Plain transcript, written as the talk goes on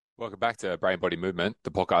Welcome back to Brain Body Movement,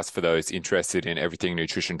 the podcast for those interested in everything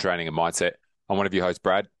nutrition, training, and mindset. I'm one of your hosts,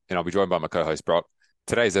 Brad, and I'll be joined by my co-host, Brock.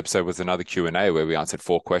 Today's episode was another Q&A where we answered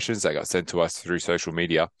 4 questions that got sent to us through social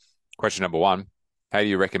media. Question number 1, how do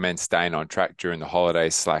you recommend staying on track during the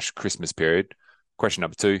holidays/Christmas period? Question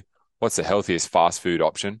number 2, what's the healthiest fast food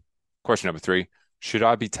option? Question number 3, should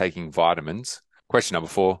I be taking vitamins? Question number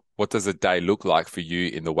 4, what does a day look like for you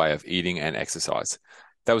in the way of eating and exercise?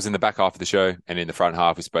 That was in the back half of the show, and in the front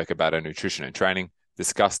half, we spoke about our nutrition and training,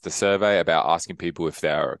 discussed the survey about asking people if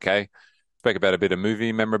they are okay, spoke about a bit of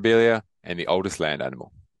movie memorabilia, and the oldest land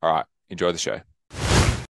animal. All right, enjoy the show.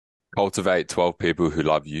 Cultivate 12 people who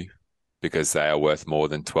love you because they are worth more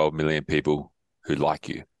than 12 million people who like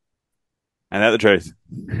you. And that's the truth.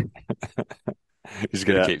 You're just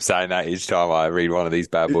going to keep saying that each time I read one of these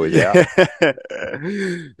bad boys out.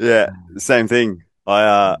 Yeah, same thing.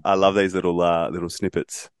 I love these little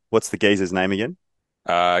snippets. What's the geezer's name again?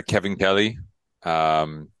 Kevin Kelly.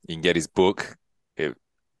 You can get his book. It's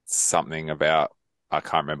something about, I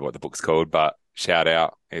can't remember what the book's called, but shout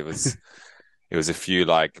out. It was a few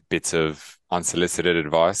like bits of unsolicited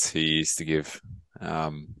advice he used to give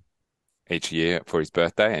each year for his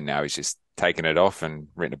birthday, and now he's just taken it off and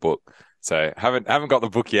written a book. So haven't got the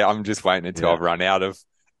book yet. I'm just waiting until I've run out of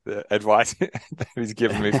the advice that he's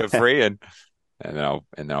given me for free, and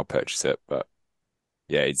then I'll purchase it. But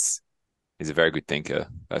yeah, he's a very good thinker,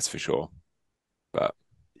 that's for sure. But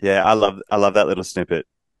yeah, I love that little snippet.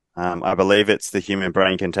 I believe it's the human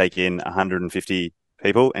brain can take in 150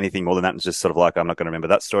 people. Anything more than that is just sort of like, I'm not going to remember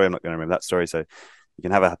that story. I'm not going to remember that story. So you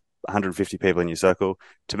can have 150 people in your circle.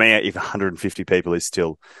 To me, if 150 people is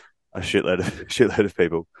still a shitload of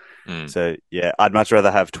people. So yeah, I'd much rather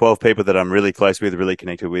have 12 people that I'm really close with, really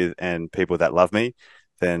connected with, and people that love me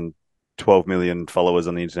than 12 million followers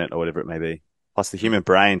on the internet or whatever it may be. Plus the human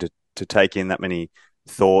brain to take in that many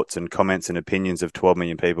thoughts and comments and opinions of 12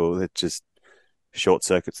 million people, it just short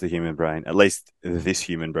circuits the human brain, at least this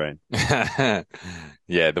human brain. Yeah,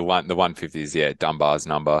 the 150 is, Dunbar's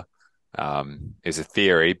number. Is a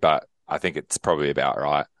theory, but I think it's probably about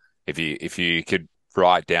right. If you could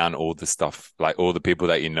write down all the stuff, like all the people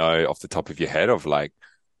that you know off the top of your head of like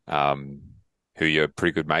who you're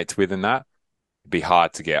pretty good mates with and that, it'd be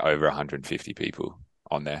hard to get over 150 people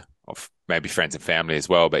on there, of maybe friends and family as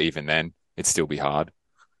well, but even then it'd still be hard.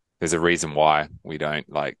 There's a reason why we don't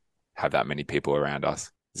like have that many people around us.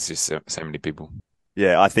 It's just so many people.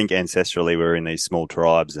 Yeah, I think ancestrally we're in these small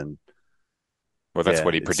tribes, and well, that's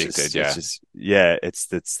what he predicted.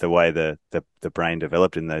 It's the way the brain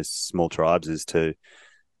developed in those small tribes is to,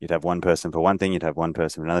 you'd have one person for one thing, you'd have one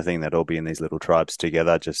person for another thing. They'd all be in these little tribes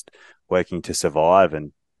together, just working to survive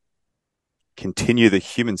and continue the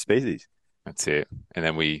human species. That's it. And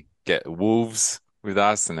then we get wolves with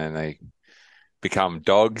us, and then they become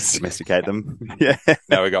dogs. Domesticate them. Yeah.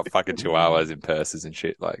 Now we got fucking chihuahuas in purses and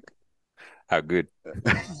shit. Like, how good.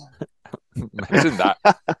 Imagine that.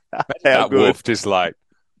 That wolf just like,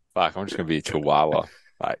 fuck, I'm just going to be a chihuahua.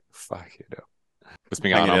 Like, fuck it up. What's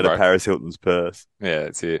been going Hanging on, out bro? of Paris Hilton's purse. Yeah,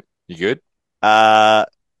 that's it. You good? Yeah,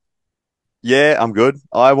 I'm good.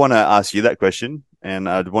 I want to ask you that question, and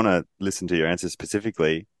I'd want to listen to your answer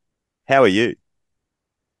specifically. How are you?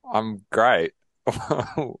 I'm great.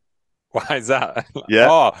 Why is that? Yeah.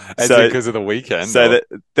 Oh, is So, it because of the weekend? so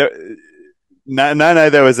or- no.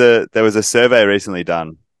 There was a survey recently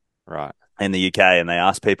done Right. in the UK, and they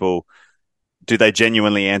asked people, do they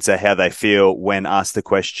genuinely answer how they feel when asked the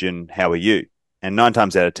question, "How are you?" And 9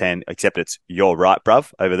 times out of 10, except it's "You're right,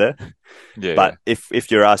 bruv," over there. Yeah. But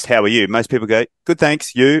if you're asked, "How are you?" most people go, "Good,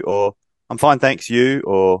 thanks, you," or "I'm fine, thanks, you,"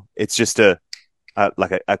 or it's just a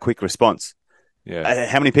quick response. Yeah.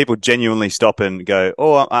 How many people genuinely stop and go,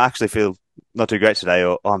 "Oh, I actually feel not too great today,"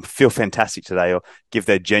 or "I feel fantastic today," or give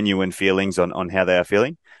their genuine feelings on how they are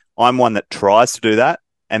feeling? I'm one that tries to do that,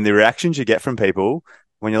 and the reactions you get from people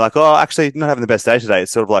when you're like, "Oh, actually, not having the best day today,"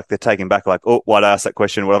 it's sort of like they're taken back, like, "Oh, why'd I ask that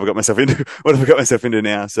question? What have I got myself into? What have I got myself into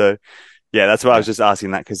now?" So, yeah, that's why I was just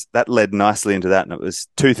asking that, because that led nicely into that, and it was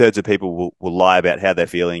 2/3 of people will lie about how they're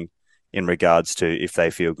feeling in regards to if they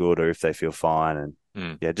feel good or if they feel fine, and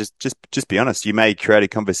yeah, just be honest. You may create a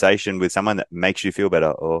conversation with someone that makes you feel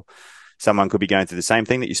better, or someone could be going through the same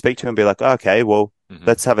thing that you speak to and be like, oh, "Okay, well,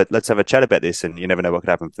 let's have a chat about this," and you never know what could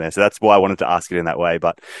happen from there. So that's why I wanted to ask it in that way.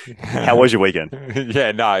 But how was your weekend?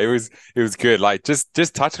 Yeah, no, it was good. Like just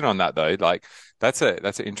touching on that though, like that's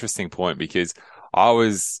an interesting point, because I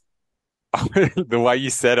was the way you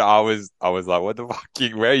said it, I was like, what the fuck,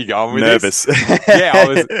 where are you going with Nervous. this? Yeah,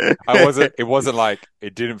 I wasn't, it wasn't like,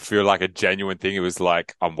 it didn't feel like a genuine thing. It was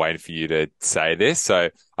like, I'm waiting for you to say this. So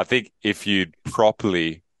I think if you'd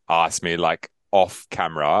properly asked me, like, off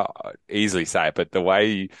camera, I'd easily say it, but the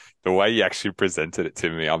way you actually presented it to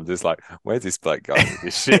me, I'm just like, where's this bloke going with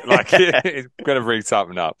this shit? Like, it's gonna bring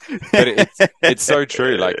something up. But it's so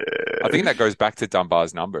true. Like, I think that goes back to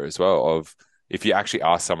Dunbar's number as well. Of if you actually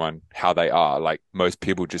ask someone how they are, like most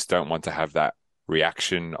people just don't want to have that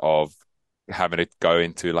reaction of having to go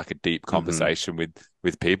into like a deep hmm conversation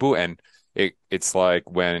with people. And it's like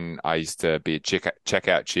when I used to be a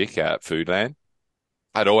checkout chick at Foodland,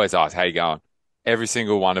 I'd always ask, how you going? Every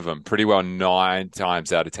single one of them, pretty well 9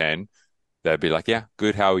 times out of 10, they'd be like, yeah,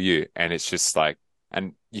 good, how are you? And it's just like,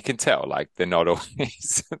 and you can tell like they're not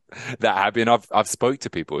always that happy. And I've spoke to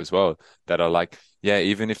people as well that are like, yeah,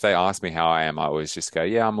 even if they ask me how I am, I always just go,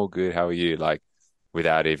 yeah, I'm all good. How are you? Like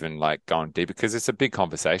without even like going deep because it's a big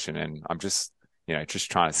conversation and I'm just,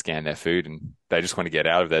 just trying to scan their food and they just want to get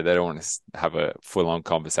out of there. They don't want to have a full on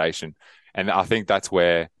conversation. And I think that's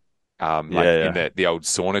where, like Yeah, in yeah. the old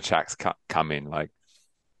sauna chats come in, like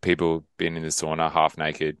people being in the sauna half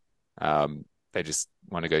naked. Um, they just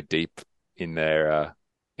want to go deep in their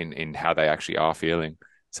in how they actually are feeling.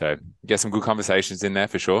 So get some good conversations in there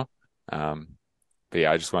for sure. Um, but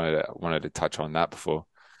yeah, I just wanted to touch on that before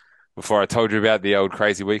I told you about the old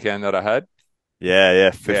crazy weekend that I had. Yeah,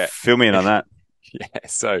 yeah. Yeah, Fill me in on that. yeah.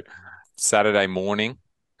 So Saturday morning,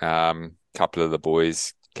 couple of the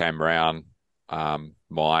boys came around,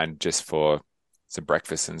 mine just for some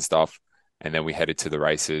breakfast and stuff, and then we headed to the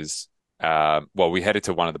races. Well, we headed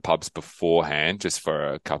to one of the pubs beforehand just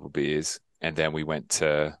for a couple of beers, and then we went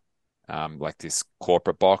to like this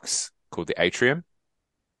corporate box called the Atrium,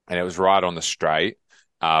 and it was right on the straight.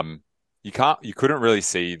 Um, you couldn't really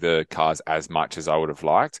see the cars as much as I would have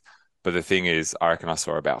liked, but the thing is, I reckon I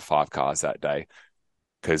saw about 5 cars that day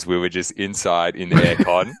because we were just inside in the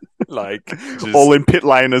aircon, like All just in pit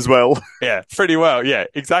lane as well. yeah, pretty well. Yeah,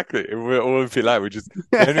 exactly. We're all in pit lane. We just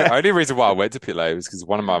the only reason why I went to pit lane was because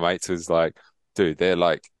one of my mates was like, dude, they're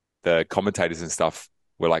like the commentators and stuff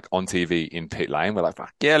were like on TV in pit lane. We're like,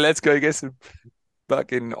 fuck yeah, let's go get some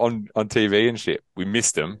fucking on TV and shit. We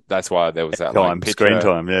missed them. That's why there was that like Time, screen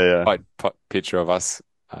time. Yeah, yeah. picture of us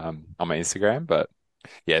on my Instagram. But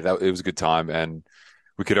yeah, it was a good time, and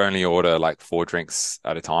we could only order like 4 drinks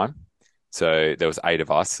at a time. So there was 8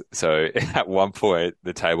 of us. So at one point,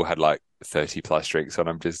 the table had like 30 plus drinks on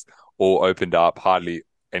them, just all opened up, hardly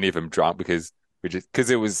any of them drunk because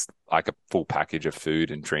it was like a full package of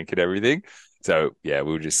food and drink and everything. So yeah,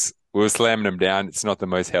 we were slamming them down. It's not the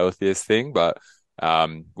most healthiest thing, but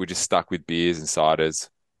we just stuck with beers and ciders,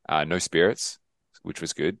 no spirits, which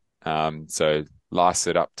was good. So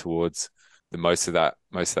lasted up towards the most of that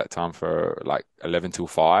time for like 11 till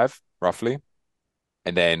 5 roughly,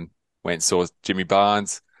 and then went and saw Jimmy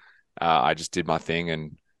Barnes. I just did my thing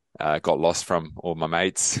and got lost from all my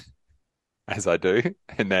mates as I do,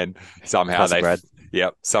 and then somehow Classic Brad.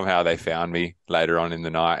 somehow they found me later on in the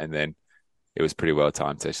night, and then it was pretty well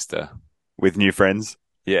timed to just With new friends.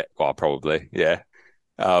 yeah, well probably yeah.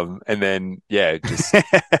 And then yeah, just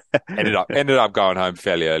ended up going home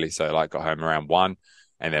fairly early, so like got home around 1,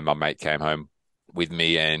 and then my mate came home with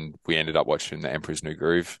me, and we ended up watching The Emperor's New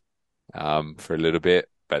Groove for a little bit,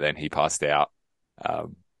 but then he passed out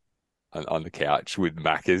um, on the couch with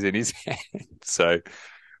Macca's in his hand, so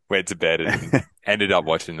went to bed and ended up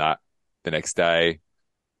watching that the next day.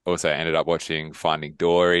 Also ended up watching Finding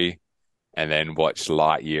Dory, and then watched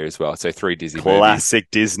Lightyear as well. So 3 Disney movies. Classic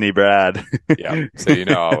Disney Brad. Yeah. So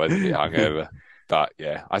I was a bit hungover, but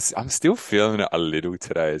yeah, I'm still feeling it a little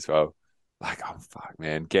today as well. Like, oh fuck,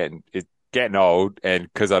 man, getting old, and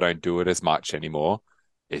because I don't do it as much anymore,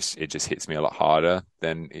 it just hits me a lot harder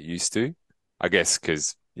than it used to. I guess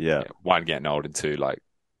because Yeah. one, getting old, and two, like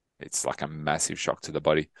it's like a massive shock to the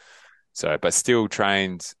body. So, but still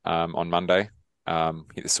trained on Monday.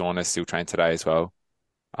 Hit the sauna, still trained today as well.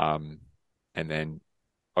 Um, and then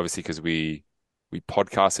obviously because we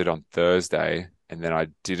podcasted on Thursday, and then I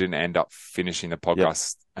didn't end up finishing the Yep.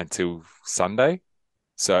 podcast until Sunday.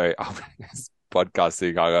 So I was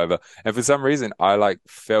podcasting hungover, and for some reason, I like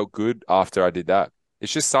felt good after I did that.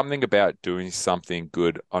 It's just something about doing something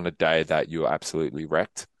good on a day that you're absolutely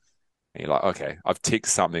wrecked. And you're like, okay, I've ticked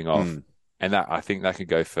something off, Mm. and that I think that could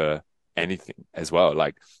go for anything as well.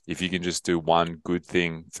 Like if you can just do one good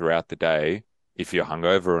thing throughout the day, if you're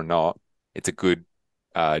hungover or not, it's a good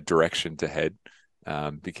direction to head,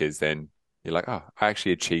 because then you're like, oh, I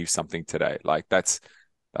actually achieved something today. Like that.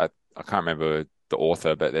 I can't remember the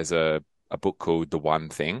author, but there's a book called The One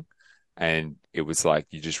Thing, and it was like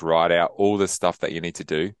you just write out all the stuff that you need to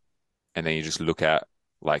do, and then you just look at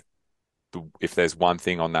like if there's one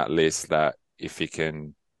thing on that list that if you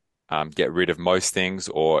can get rid of most things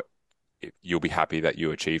or you'll be happy that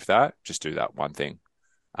you achieved that. Just do that one thing.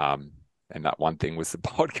 Um, and that one thing was the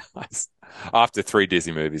podcast after three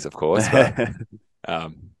Disney movies, of course. But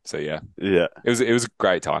so yeah, Yeah. it was a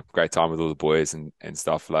great time with all the boys and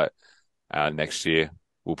stuff. Like next year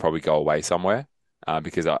we'll probably go away somewhere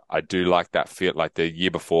because I do like that feel. Like the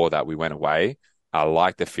year before that we went away, I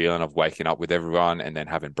like the feeling of waking up with everyone and then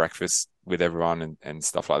having breakfast with everyone and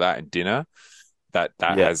stuff like that and dinner. That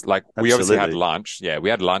Yeah. has like we obviously had Absolutely. lunch. Yeah, we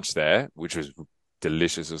had lunch there, which was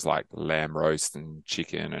delicious. It was like lamb roast and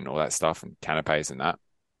chicken and all that stuff and canapes and that.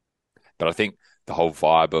 But I think the whole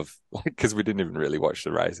vibe of like because we didn't even really watch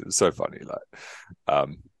the race. It was so funny.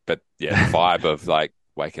 But yeah, the vibe of like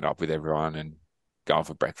waking up with everyone and going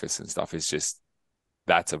for breakfast and stuff is just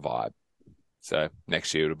that's a vibe. So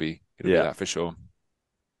next year it'll be Yeah. that for sure.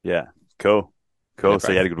 Yeah. Cool. Yeah, Cool. So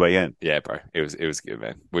bro. you had a good weekend. Yeah, bro. It was good,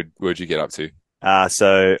 man. Where'd you get up to?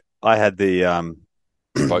 So I had the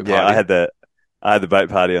Boat yeah, I party? had the boat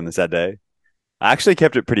party on the Saturday. I actually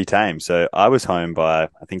kept it pretty tame. So I was home by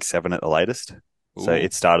I think 7 at the latest. So Ooh.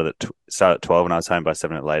 it started at 12 and I was home by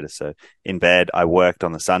 7 at the latest. So in bed, I worked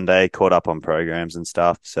on the Sunday, caught up on programs and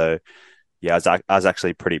stuff. So yeah, I was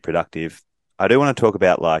actually pretty productive. I do want to talk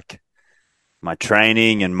about like my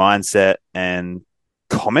training and mindset and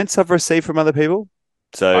comments I've received from other people.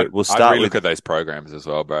 So we'll I'd start relook with at those programs as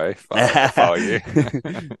well, bro. If I were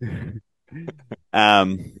you.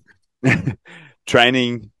 um,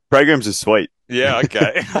 training programs are sweet. Yeah,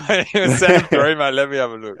 okay. Send them through, mate. Let me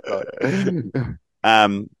have a look. Like,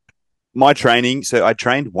 um, my training. So I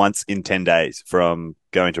trained once in 10 days from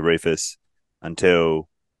going to Rufus until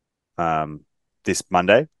um, this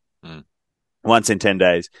Monday. mm, Once in 10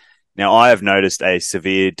 days. Now I have noticed a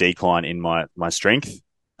severe decline in my strength.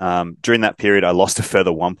 During that period, I lost a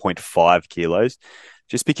further 1.5 kilos,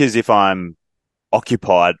 just because if I'm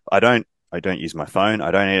occupied, I don't use my phone. I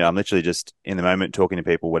don't eat. I'm literally just in the moment talking to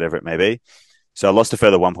people, whatever it may be. So I lost a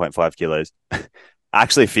further 1.5 kilos. I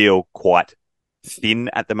actually feel quite thin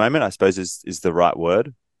at the moment, I suppose is the right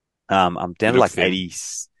word. I'm you down to look like thin. 80.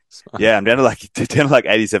 Yeah, I'm down to like down to like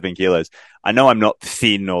 87 kilos. I know I'm not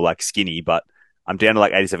thin or like skinny, but I'm down to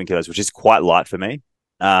like 87 kilos, which is quite light for me.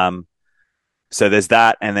 Um, so there's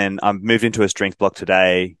that, and then I moved into a strength block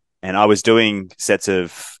today, and I was doing sets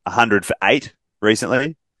of 100 for 8 recently,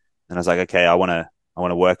 and I was like, okay, I want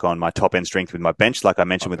to work on my top end strength with my bench, like I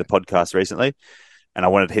mentioned with the Okay. podcast recently, and I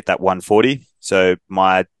wanted to hit that 140. So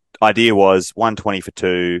my idea was 120 for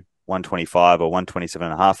 2, 125 or 127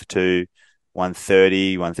 and a half for 2,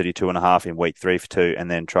 130, 132 and a half in week 3 for 2, and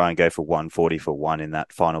then try and go for 140 for 1 in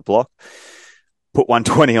that final block. Put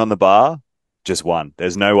 120 on the bar, just one.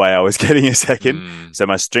 There's no way I was getting a second. Mm, So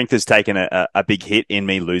my strength has taken a big hit in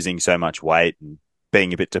me losing so much weight and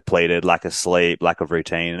being a bit depleted, lack of sleep, lack of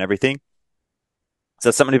routine and everything. So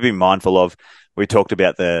it's something to be mindful of. We talked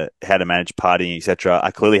about the how to manage partying, etc.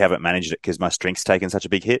 I clearly haven't managed it because my strength's taken such a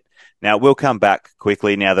big hit. Now it will come back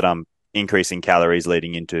quickly now that I'm increasing calories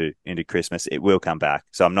leading into Christmas. It will come back.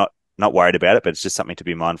 So I'm not worried about it, but it's just something to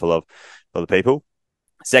be mindful of for the people.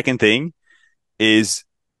 Second thing is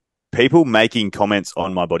people making comments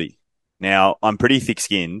on my body. Now, I'm pretty thick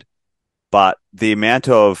skinned, but the amount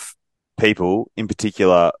of people, in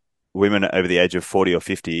particular women over the age of 40 or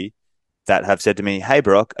 50, that have said to me, "Hey,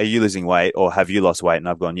 Brock, are you losing weight or have you lost weight?" And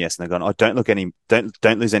I've gone, "Yes." And they've gone, "Oh,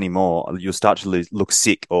 don't lose any more. You'll start to look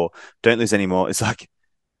sick, or don't lose any more." It's like,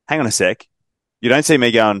 hang on a sec. You don't see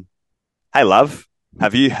me going, "Hey, love,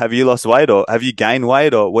 have you lost weight or have you gained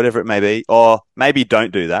weight or whatever it may be?" Or maybe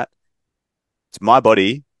don't do that. It's my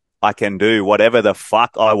body. I can do whatever the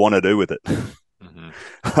fuck I want to do with it. hmm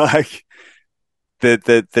Like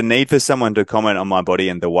the need for someone to comment on my body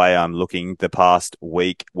and the way I'm looking the past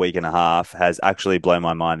week and a half has actually blown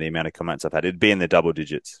my mind. The amount of comments I've had, it'd be in the double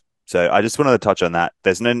digits. So I just wanted to touch on that.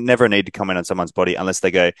 There's never a need to comment on someone's body unless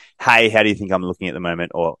they go, "Hey, how do you think I'm looking at the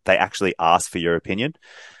moment?" or they actually ask for your opinion.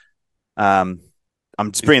 Um,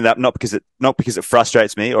 I'm just bringing that up not because it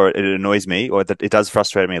frustrates me or it annoys me or that it does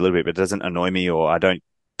frustrate me a little bit, but it doesn't annoy me or I don't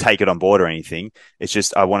take it on board or anything. It's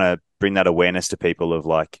just I want to bring that awareness to people of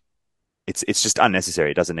like it's just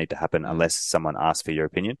unnecessary. It doesn't need to happen Mm. unless someone asks for your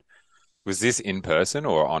opinion. Was this in person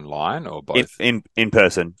or online or In both? in in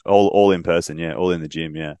person, all in person, yeah, all in the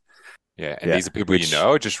gym, yeah, Yeah, and yeah. these are people you Which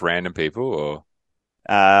know, or just random people, or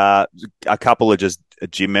uh, a couple are just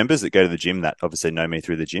gym members that go to the gym that obviously know me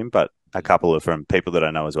through the gym, but a couple are from people that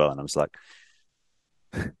I know as well, and I'm just like,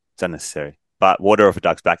 it's unnecessary. But water off a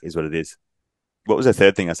duck's back is what it is. What was the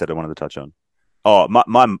third thing I said I wanted to touch on? Oh, my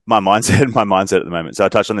mindset, my mindset at the moment. So I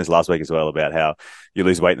touched on this last week as well about how you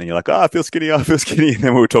lose weight and then you're like, oh, I feel skinny, oh, I feel skinny. And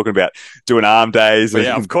then we were talking about doing arm days but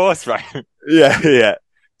yeah, of and course, right? yeah, yeah.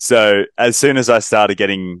 So as soon as I started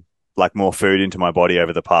getting like more food into my body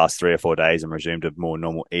over the past 3 or 4 days and resumed a more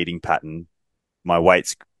normal eating pattern, my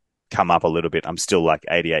weight's come up a little bit. I'm still like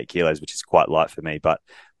 88 kilos, which is quite light for me, but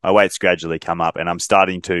my weight's gradually come up and I'm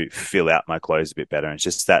starting to fill out my clothes a bit better. And it's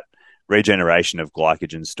just that regeneration of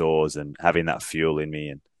glycogen stores and having that fuel in me.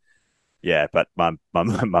 And yeah, but my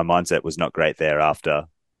mindset was not great there after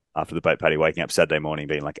the boat party, waking up Saturday morning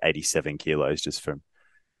being like 87 kilos just from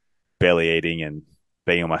barely eating and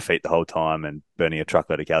being on my feet the whole time and burning a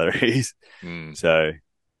truckload of calories. Mm, So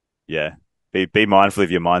yeah, be mindful of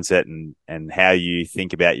your mindset and how you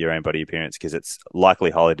think about your own body appearance because it's likely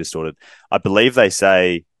highly distorted. I believe they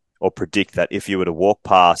say or predict that if you were to walk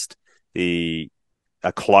past the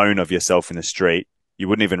a clone of yourself in the street, you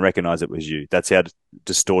wouldn't even recognize it was you. That's how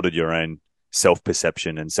distorted your own self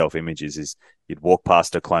perception and self image is. You'd walk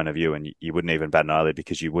past a clone of you and you wouldn't even bat an eyelid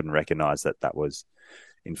because you wouldn't recognize that that was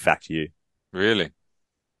in fact you. really?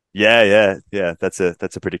 Yeah. That's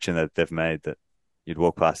a prediction that they've made that you'd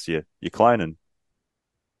walk past your clone and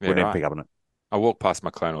Yeah, wouldn't even right. pick up on it. I walk past my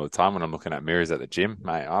clone all the time when I'm looking at mirrors at the gym,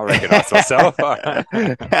 mate. I recognize myself. Yeah,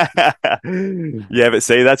 but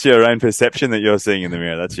see, that's your own perception that you're seeing in the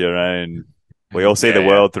mirror. That's your own. We all see the Yeah,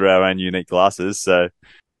 world through our own unique glasses. So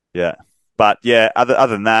yeah, but yeah, other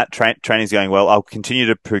than that, training's going well. I'll continue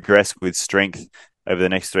to progress with strength over the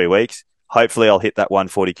next 3 weeks. Hopefully, I'll hit that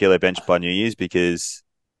 140 kilo bench by New Year's because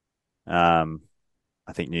um,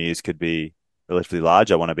 I think New Year's could be relatively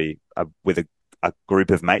large. I want to be with a group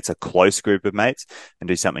of mates, a close group of mates, and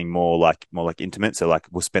do something more like intimate. So like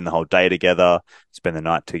we'll spend the whole day together, spend the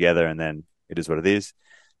night together, and then it is what it is.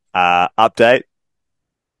 Update: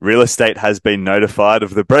 real estate has been notified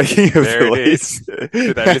of the breaking of there the it is. lease.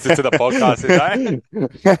 Did they listen to the podcast today?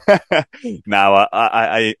 No,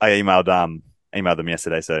 I emailed them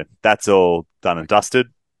yesterday, so that's all done and dusted.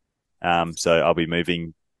 So I'll be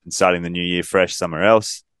moving and starting the new year fresh somewhere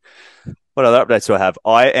else. What other updates do I have?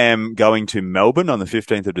 I am going to Melbourne on the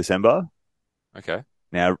 15th of December. Okay.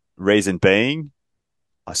 Now, reason being,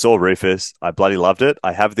 I saw Rufus. I bloody loved it.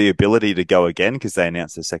 I have the ability to go again because they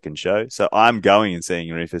announced the second show. So I'm going and seeing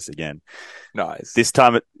Rufus again. Nice. This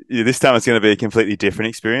time it's going to be a completely different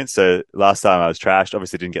experience. So last time I was trashed,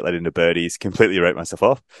 obviously didn't get let into birdies, completely wrote myself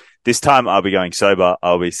off. This time I'll be going sober.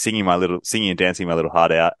 I'll be singing and dancing my little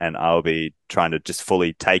heart out, and I'll be trying to just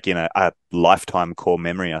fully take in a lifetime core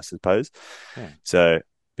memory, I suppose. Yeah. So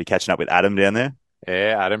be catching up with Adam down there.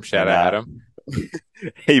 Yeah, Adam. Shout And out, Adam.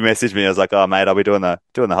 he messaged me. I was like, "Oh, mate, I'll be doing the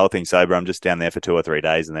whole thing sober. I'm just down there for 2 or 3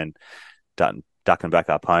 days, and then ducking back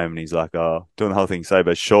up home." And he's like, "Oh, doing the whole thing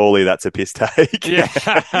sober. Surely that's a piss take." Yeah.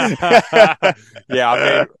 Yeah,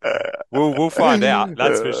 I mean, we'll find out.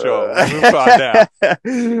 That's for sure. We'll find out.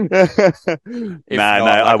 If No, not, I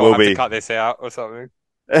like, I'll will have to be. cut this out or something.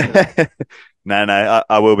 No,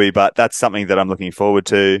 I will be. But that's something that I'm looking forward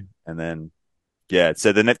to. And then, yeah.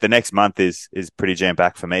 So the next month is pretty jam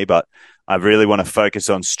packed for me. But I really want to focus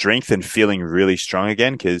on strength and feeling really strong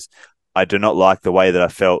again because I do not like the way that I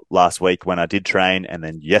felt last week when I did train, and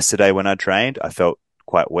then yesterday when I trained, I felt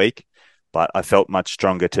quite weak. But I felt much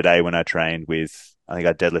stronger today when I trained with. I think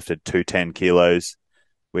I deadlifted 210 kilos,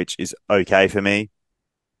 which is okay for me.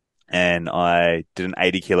 And I did an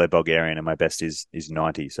 80 kilo Bulgarian, and my best is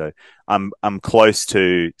 90. So I'm close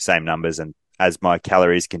to same numbers. And as my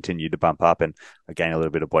calories continue to bump up, and I gain a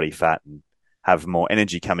little bit of body fat and have more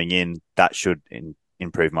energy coming in, that should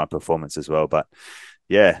improve my performance as well. But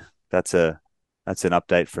yeah, that's an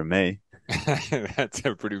update from me. That's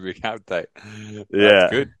a pretty big update. That's Yeah.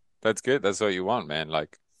 good. That's good. That's what you want, man.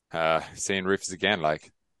 Like, seeing Rufus again,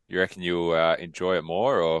 like, you reckon you'll enjoy it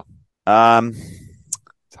more, or Um,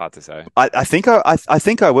 it's hard to say. I think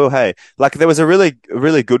I will. Hey, like there was a really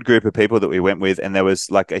good group of people that we went with, and there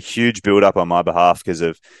was like a huge build up on my behalf because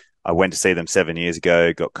of I went to see them 7 years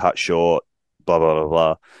ago, got cut short, blah blah blah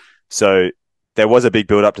blah. So there was a big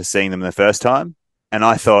build up to seeing them the first time, and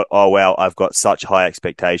I thought, oh wow, I've got such high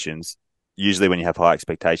expectations. Usually, when you have high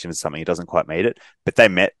expectations for something, it doesn't quite meet it, but they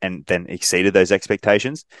met and then exceeded those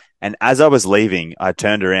expectations. And as I was leaving, I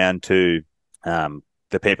turned around to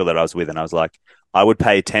the people that I was with, and I was like, I would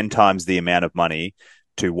pay 10 times the amount of money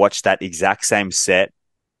to watch that exact same set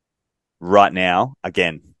right now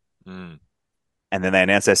again. Mm. And then they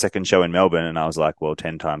announced their second show in Melbourne, and I was like, well,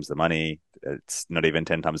 10 times the money. It's not even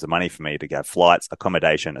 10 times the money for me to get flights,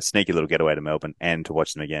 accommodation, a sneaky little getaway to Melbourne, and to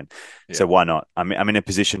watch them again. Yeah. So why not? I'm in a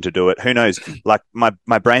position to do it. Who knows? Like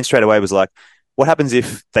my brain straight away was like, what happens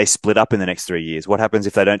if they split up in the next 3 years? What happens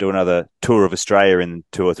if they don't do another tour of Australia in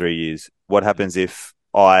 2 or 3 years? What happens if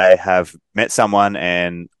I have met someone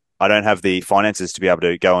and I don't have the finances to be able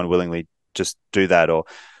to go and willingly just do that? Or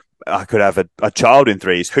I could have a child in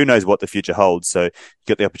 3 years. Who knows what the future holds? So you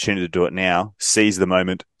get the opportunity to do it now. Seize the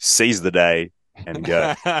moment, seize the day, and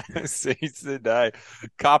go. Seize the day.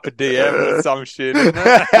 Carpe diem or some shit, isn't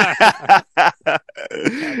it? I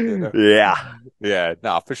don't know. Yeah. Yeah,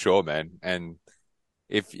 no, for sure, man. And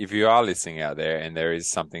if you are listening out there and there is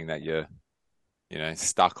something that you're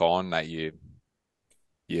stuck on that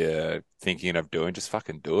you're thinking of doing, just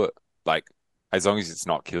fucking do it. Like, as long as it's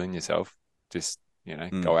not killing yourself, just,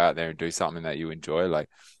 Mm. go out there and do something that you enjoy. Like,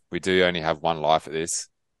 we do only have one life at this.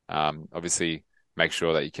 Obviously, make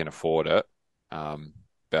sure that you can afford it.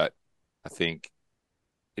 But I think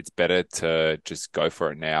it's better to just go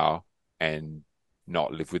for it now and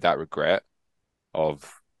not live with that regret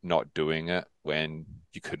of not doing it when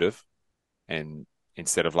you could have. And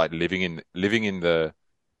instead of like living in the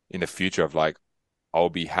future of like, I'll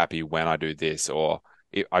be happy when I do this, or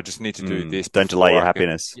I just need to do this Don't delay before your I can.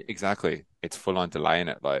 happiness. Yeah, exactly. It's full on delaying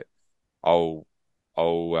it. Like I'll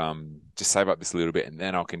I'll just save up this little bit and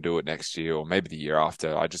then I can do it next year or maybe the year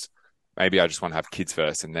after. Maybe I just want to have kids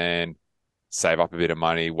first and then save up a bit of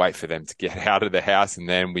money, wait for them to get out of the house, and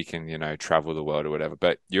then we can, travel the world or whatever.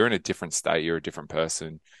 But you're in a different state, you're a different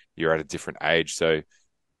person, you're at a different age, so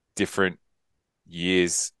different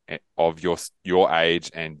years of your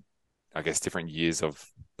age and I guess different years of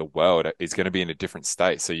the world is going to be in a different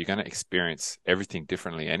state. So you're going to experience everything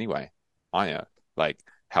differently anyway, aren't you? Like,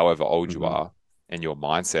 however old you Hmm. are and your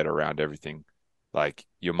mindset around everything. Like,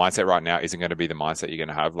 your mindset right now isn't going to be the mindset you're going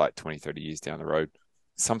to have like 20, 30 years down the road.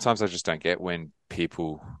 Sometimes I just don't get when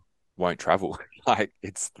people won't travel. Like,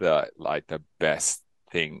 it's the best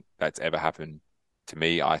thing that's ever happened to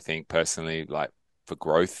me, I think personally, like for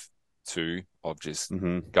growth too, of just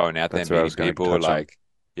Hmm. going out there, That's where I meeting was going to people, touch on. like,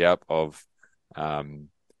 yep, of um,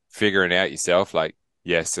 figuring out yourself. Like,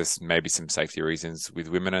 yes, there's maybe some safety reasons with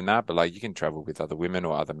women and that, but like you can travel with other women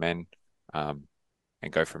or other men, um,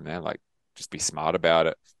 and go from there. Like, just be smart about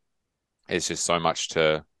it. It's just so much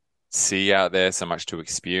to see out there, so much to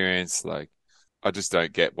experience. Like, I just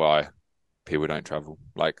don't get why people don't travel.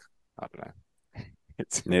 Like, I don't know.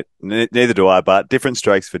 It's Neither do I, but different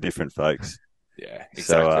strokes for different folks. yeah, So,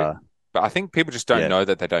 exactly. But I think people just don't yeah, know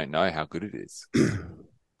that they don't know how good it is. You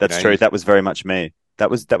that's know, true. That was very much me. That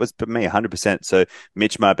was for me 100%. So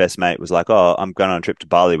Mitch, my best mate, was like, "Oh, I'm going on a trip to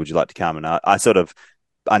Bali. Would you like to come?" And I sort of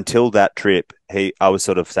until that trip, I was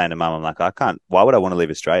sort of saying to Mum, "I'm like, I can't. Why would I want to leave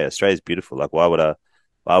Australia? Australia's beautiful. Like, why would I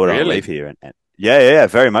want to leave really, here?" And yeah, yeah, yeah,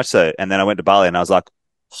 very much so. And then I went to Bali, and I was like,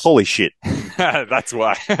 "Holy shit, that's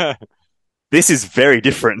why. this is very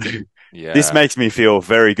different." This Yeah. makes me feel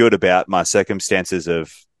very good about my circumstances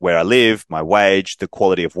of where I live, my wage, the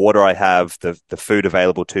quality of water I have, the food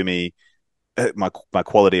available to me, my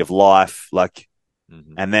quality of life. Like,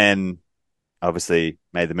 Hmm. and then obviously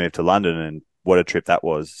made the move to London, and what a trip that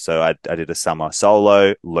was. So I did a summer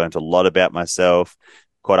solo, learned a lot about myself,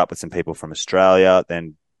 caught up with some people from Australia,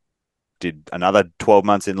 then did another 12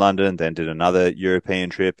 months in London, then did another European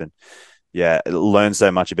trip, and yeah, learn so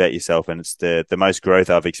much about yourself. And it's the most growth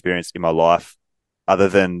I've experienced in my life, other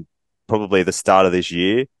than probably the start of this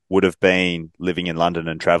year, would have been living in London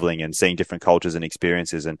and traveling and seeing different cultures and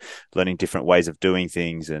experiences and learning different ways of doing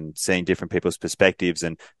things and seeing different people's perspectives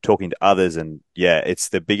and talking to others. And yeah, it's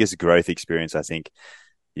the biggest growth experience I think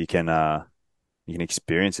you can you can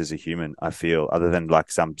experience as a human, I feel, other than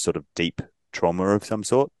like some sort of deep trauma of some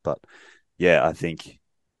sort. But yeah, I think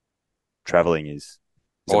traveling is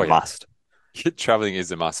a Oh yeah. must. Traveling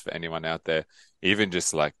is a must for anyone out there. Even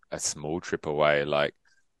just like a small trip away, like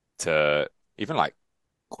to even like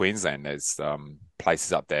Queensland, there's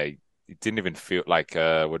places up there. It didn't even feel like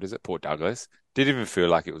what is it, Port Douglas? Didn't even feel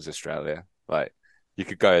like it was Australia. Like you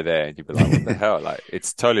could go there and you'd be like, what the hell? Like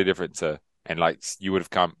it's totally different to and like you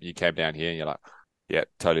came down here and you're like, yeah,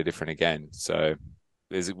 totally different again. So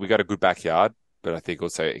we got a good backyard, but I think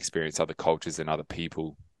also experience other cultures and other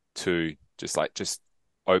people too. Just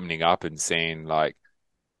opening up and seeing like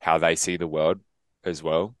how they see the world as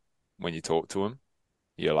well. When you talk to them,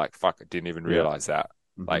 you're like, fuck, I didn't even Yeah. realize that.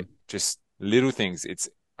 Hmm. Like just little things.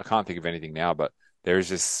 I can't think of anything now, but there is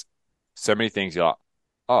just so many things you're like,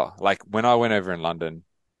 oh, like when I went over in London,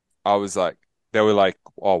 I was like, they were like,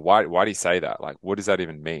 oh, why do you say that? Like, what does that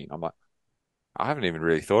even mean? I'm like, I haven't even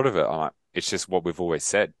really thought of it. I'm like, it's just what we've always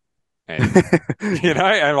said. And,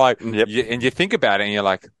 and like, Yep. you think about it and you're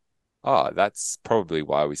like, oh, that's probably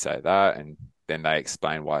why we say that. And then they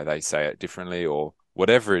explain why they say it differently or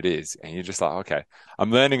whatever it is. And you're just like, okay,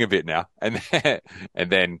 I'm learning a bit now. And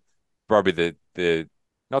then probably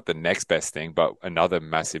not the next best thing, but another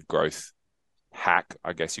massive growth hack,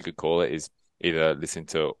 I guess you could call it, is either listen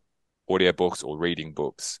to audiobooks or reading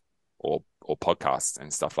books or or podcasts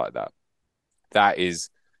and stuff like that. That is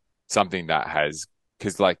something that has,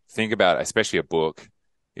 because like think about it, especially a book,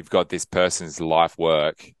 you've got this person's life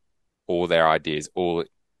work, all their ideas, all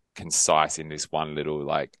concise in this one little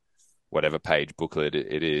like whatever page booklet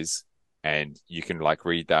it is, and you can like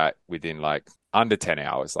read that within like under 10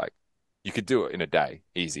 hours. Like you could do it in a day,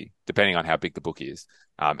 easy, depending on how big the book is.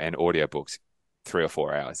 And audiobooks, 3 or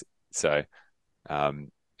 4 hours. So,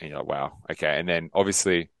 and you're like, wow, okay. And then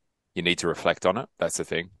obviously you need to reflect on it. That's the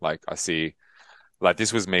thing. Like I see, like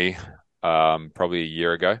this was me, probably a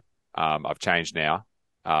year ago. I've changed now.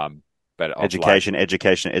 But of like, Education,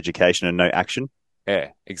 education, education, and no action. yeah,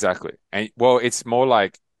 exactly. And well, it's more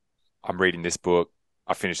like I'm reading this book,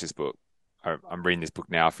 I finished this book. I'm reading this book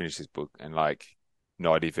now, I finished this book, and like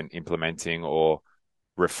not even implementing or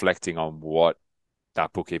reflecting on what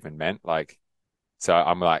that book even meant. Like, so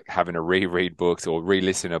I'm like having to reread books or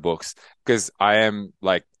re-listen to books because I am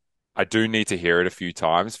like, I do need to hear it a few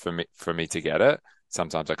times for me to get it.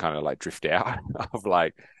 Sometimes I kind of like drift out of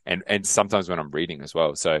like, and sometimes when I'm reading as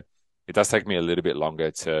well. So it does take me a little bit longer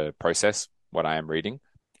to process what I am reading.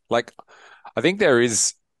 Like, I think there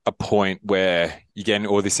is a point where you're getting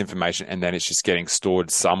all this information and then it's just getting stored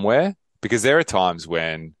somewhere because there are times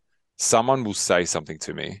when someone will say something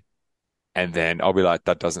to me and then I'll be like,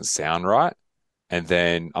 that doesn't sound right. And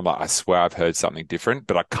then I'm like, I swear I've heard something different,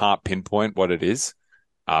 but I can't pinpoint what it is.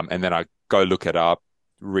 And then I go look it up,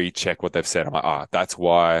 recheck what they've said. I'm like, that's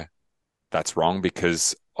why that's wrong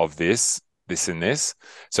because of this, and this.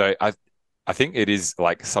 So I think it is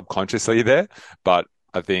like subconsciously there, but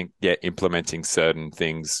I think, yeah, implementing certain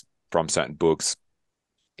things from certain books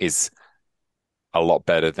is a lot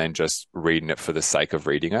better than just reading it for the sake of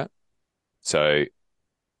reading it. So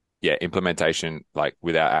yeah, implementation like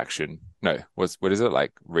without action. No, what is it?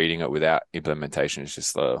 Like reading it without implementation is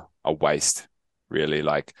just a waste, really.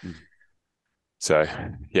 Like, Mm. so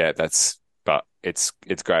yeah, but it's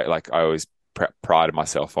great. Like I always prided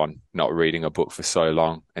myself on not reading a book for so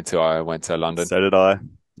long until I went to London. So did I.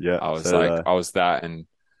 Yeah, I was so did like, I. I was that, and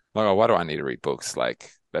like, oh, why do I need to read books?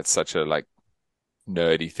 Like, that's such a like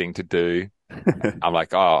nerdy thing to do. I'm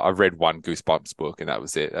like, oh, I've read one Goosebumps book, and that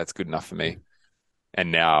was it. That's good enough for me.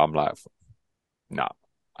 And now I'm like, no,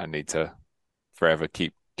 I need to forever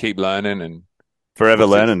keep learning and Forever put it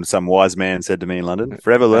learning, some wise man said to me in London.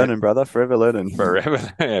 Forever learning, brother. Forever learning.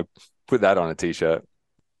 forever. Yeah, put that on a t-shirt.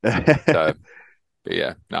 So, but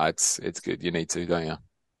yeah, no, it's good. You need to, don't you?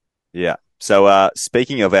 Yeah. So,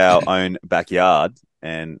 speaking of our own backyard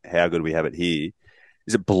and how good we have it here,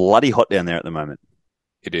 is it bloody hot down there at the moment?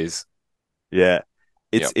 It is. Yeah.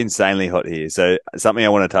 It's Yep. insanely hot here. So, something I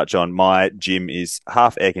want to touch on, my gym is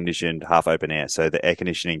half air conditioned, half open air. So, the air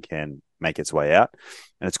conditioning can make its way out.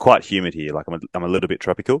 And it's quite humid here. Like, I'm a little bit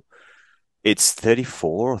tropical. It's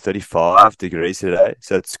 34 or 35 degrees today.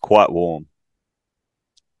 So, it's quite warm.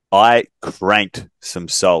 I cranked some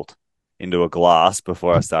salt into a glass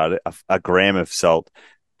before I started, a gram of salt,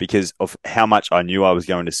 because of how much I knew I was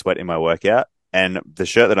going to sweat in my workout. And the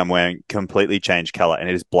shirt that I'm wearing completely changed color and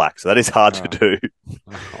it is black. So that is hard to Oh. do.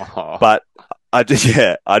 Oh. But I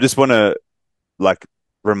just want to like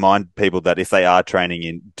remind people that if they are training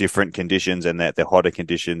in different conditions and that they're hotter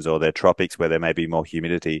conditions or they're tropics where there may be more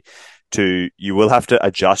humidity, you will have to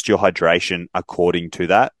adjust your hydration according to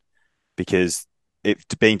that because if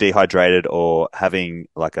being dehydrated or having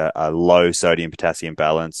like a low sodium potassium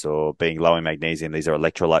balance or being low in magnesium, these are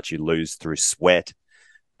electrolytes you lose through sweat.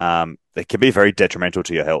 They can be very detrimental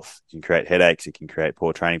to your health. It can create headaches. It can create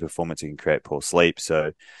poor training performance. It can create poor sleep.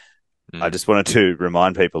 So I Mm, just wanted to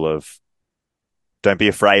remind people of don't be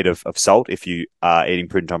afraid of salt if you are eating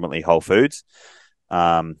predominantly whole foods.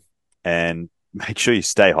 Um, and make sure you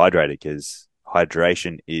stay hydrated because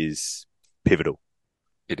hydration is pivotal.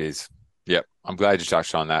 it is. Yep. I'm glad you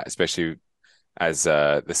touched on that, especially as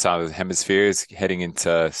the southern hemisphere is heading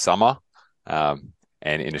into summer. Um,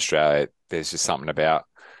 and in Australia, there's just something about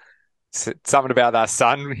that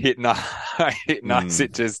sun hitting us, hitting us. Mm,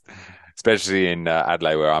 It just, especially in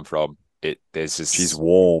Adelaide, where I'm from, she's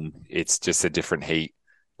warm. it's just a different heat,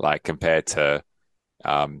 like compared to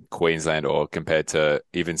Queensland or compared to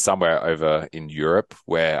even somewhere over in Europe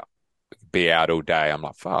where be out all day. I'm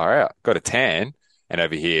like, far out, got a tan, and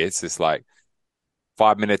over here it's just like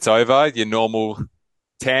 5 minutes over your normal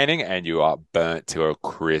tanning, and you are burnt to a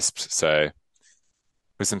crisp. So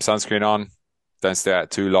put some sunscreen on, don't stay out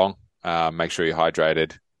too long. Make sure you're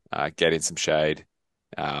hydrated. Get in some shade.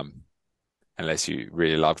 Um, unless you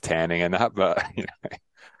really love tanning and that, but you know,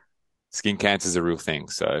 skin cancer is a real thing.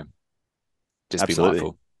 So just be Absolutely.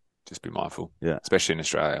 mindful. Just be mindful, Yeah. especially in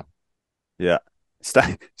Australia. Yeah.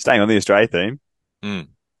 Staying on the Australia theme, Mm.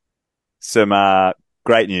 some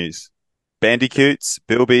great news. Bandicoots,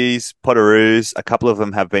 bilbies, potoroos, a couple of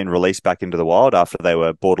them have been released back into the wild after they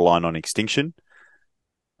were borderline on extinction.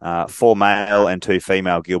 Four male and two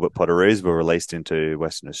female Gilbert potoroos were released into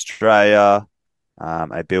Western Australia.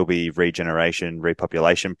 A bilby regeneration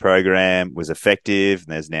repopulation program was effective,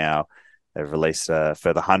 and they've released a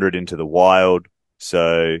further 100 into the wild.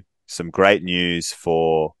 So some great news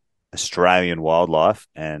for Australian wildlife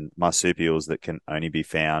and marsupials that can only be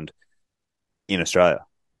found in Australia.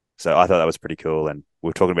 So I thought that was pretty cool. And we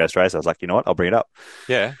were talking about Australia, so I was like, you know what, I'll bring it up.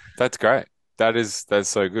 Yeah, that's great. That's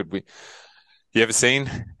so good. You ever seen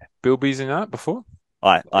bilbies in that before?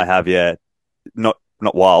 I have, yeah, not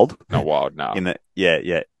wild Not wild, no.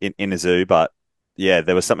 in a zoo, but yeah,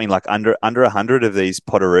 there was something like under 100 of these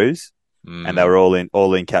potoroos, and they Mm, were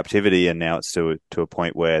all in captivity, and now it's to a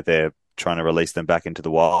point where they're trying to release them back into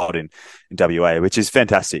the wild in WA, which is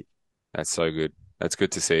fantastic. that's so good. That's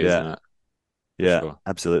good to see, isn't Yeah, it? For yeah, sure.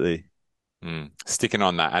 absolutely. Sticking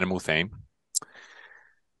on that animal theme,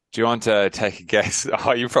 do you want to take a guess?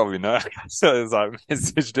 Oh, you probably know. So as I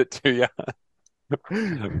messaged it to you.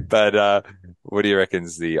 But what do you reckon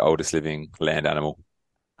is the oldest living land animal?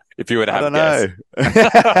 If you were to I have a don't guess. know.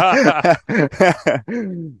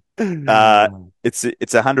 It's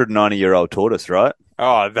a 190-year-old tortoise, right?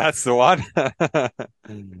 Oh, that's the one.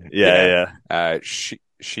 Yeah, Yeah. yeah.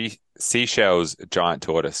 She seashells giant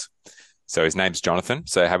tortoise. So his name's Jonathan.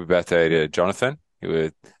 So happy birthday to Jonathan.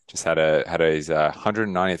 Just had his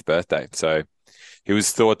 190th birthday. So he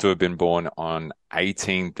was thought to have been born on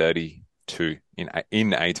 1832 in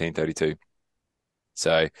 1832.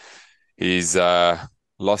 So he's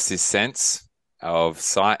lost his sense of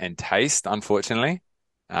sight and taste, unfortunately.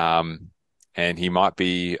 Um, and he might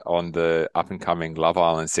be on the up and coming Love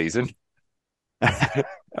Island season,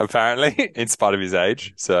 apparently, in spite of his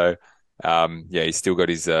age. So, yeah, he's still got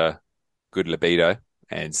his good libido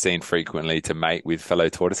and seen frequently to mate with fellow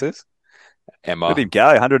tortoises. Let Emma, him go.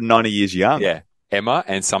 190 years young. yeah, Emma,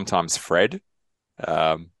 and sometimes Fred.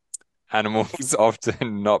 Um, Animals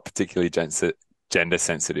often not particularly gender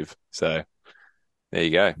sensitive. So there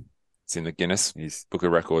you go. It's in the Guinness He's Book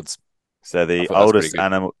of Records. so I the thought that's pretty oldest good.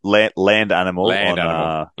 animal land animal Land on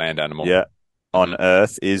animal, land animal. yeah Hmm. on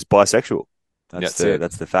Earth is bisexual. That's That's the it.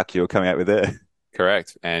 that's the fact you're coming out with there.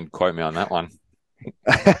 Correct. And quote me on that one.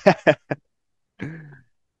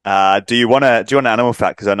 Do you want an animal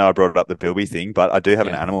fact? Because I know I brought up the bilby thing, but I do have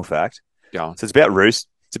an Yeah, animal fact. go on. So it's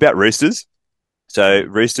about roosters. So Hmm.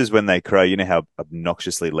 roosters, when they crow, you know how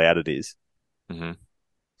obnoxiously loud it is. Hmm.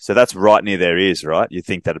 So that's right near their ears, right? You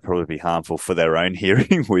think that'd probably be harmful for their own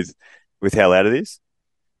hearing with how loud it is.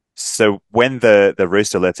 So when the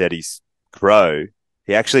rooster lets out his crow,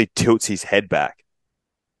 he actually tilts his head back,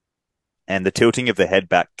 and the tilting of the head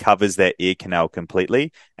back covers their ear canal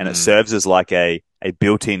completely, and it Mm, serves as like a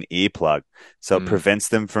built-in earplug. So it mm. prevents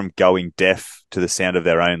them from going deaf to the sound of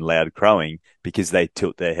their own loud crowing because they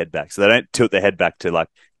tilt their head back. So they don't tilt their head back to like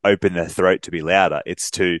open their throat to be louder.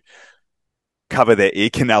 It's to cover their ear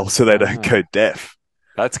canal so they don't go Ah, deaf.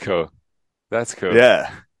 that's cool. That's cool.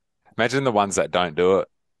 Yeah. Imagine the ones that don't do it.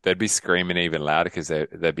 They'd be screaming even louder because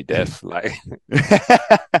they'd be deaf. Like,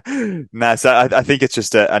 No, so I think it's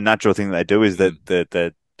just a natural thing that they do is that mm,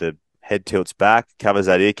 the head tilts back, covers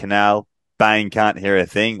that ear canal. Bang, can't hear a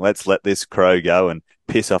thing. Let's let this crow go and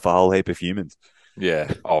piss off a whole heap of humans.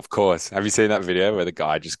 yeah, of course. Have you seen that video where the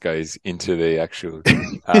guy just goes into the actual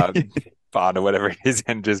um, barn or whatever it is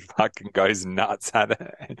and just fucking goes nuts at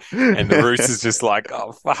it? And the rooster's just like,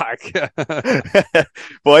 oh, fuck.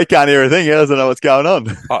 Well, he can't hear a thing. He doesn't know what's going on.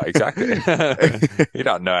 Oh, exactly. You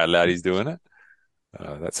don't know how loud he's doing it.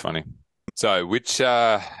 That's funny. So, which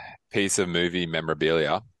piece of movie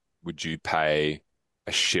memorabilia would you pay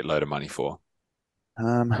a shitload of money for?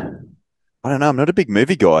 Um, I don't know. I'm not a big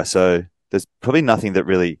movie guy, so there's probably nothing that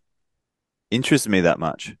really interests me that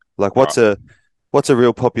much. Like, Right. what's a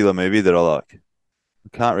real popular movie that I like?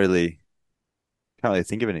 I can't really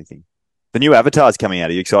think of anything. The new Avatar's coming out.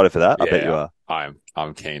 Are you excited for that? I bet you Yeah, are.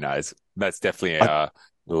 I'm keen as that's definitely I, a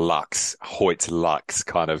Hoyt's Lux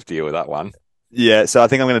kind of deal with that one. yeah, so I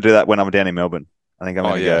think I'm going to do that when I'm down in Melbourne. I think I'm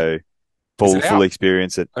Oh going to yeah. go Is full it full out?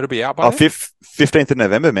 experience it. It'll be out by Oh, then? 15th of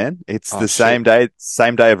November, man. It's Oh the shit. same day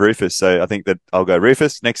of Rufus. So I think that I'll go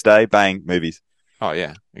Rufus next day, bang, movies. Oh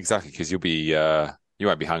yeah, exactly. Because you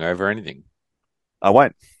won't be hungover or anything. I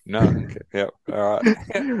won't. No. Okay. Yeah. All right.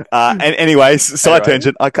 And anyways, side Anyway.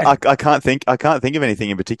 tangent. I can't think of anything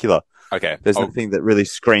in particular. Okay. There's nothing that really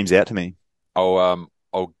screams out to me. I'll um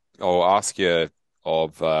I'll ask you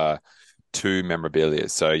of two memorabilia.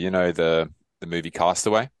 So you know the movie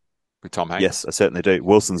Castaway. with Tom Yes, Hanks. I certainly do.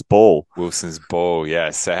 Wilson's Ball. Wilson's Ball, yeah.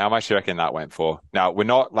 So how much do you reckon that went for? Now we're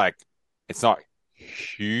not like it's not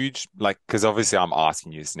huge, like because obviously I'm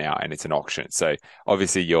asking you this now and it's an auction. So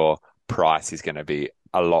obviously your price is going to be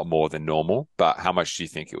a lot more than normal, but how much do you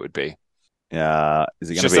think it would be? Is it It's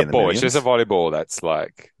going to just be a in the ball. It's just a millions? volleyball that's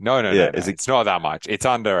like no, no, Yeah. no, no. Is it It's not that much. It's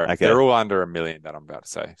under. okay? They're all under 1 million that I'm about to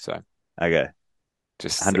say. So Okay.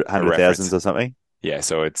 just a Hundred reference. thousands or something Yeah.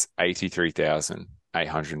 So it's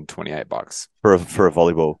 83,828 bucks for a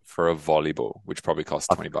volleyball. for a volleyball, which probably costs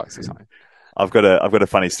I've, $20 or something. I've got a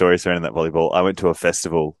funny story surrounding that volleyball. I went to a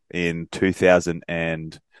festival in 2000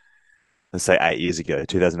 and let's say 8 years ago,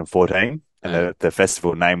 2014, and Uh, the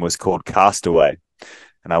festival name was called Castaway.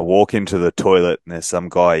 And I walk into the toilet and there's some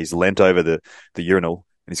guy, he's leant over the urinal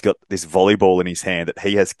and he's got this volleyball in his hand that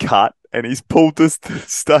he has cut and he's pulled this,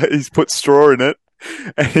 he's put straw in it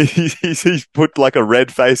and he's put like a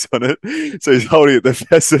red face on it. So he's holding it. The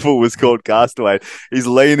festival was called Castaway. He's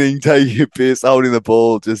leaning, taking a piss, holding the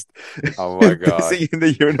ball, just oh my God. pissing in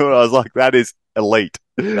the urinal. I was like, that is elite.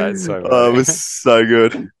 That's so It was funny. so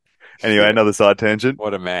good. Anyway, Shit. another side tangent.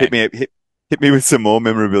 What a Hit man. me, hit me with some more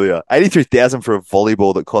memorabilia. 83,000 for a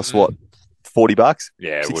volleyball that costs what, Mm. $40,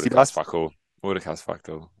 Yeah, it would have cost $60? fuck all. Would have cost fuck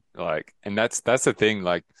all. Like, and that's the thing.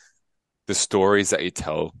 Like, the stories that you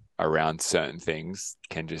tell around certain things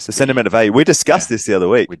can The just be, sentimental value. We discussed yeah, this the other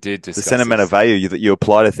week. we did The discuss sentimental this. value that you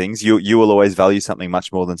apply to things, you will always value something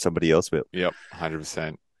much more than somebody else will. Yep,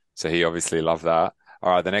 100%. So he obviously loved that.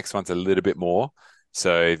 All right, the next one's a little bit more.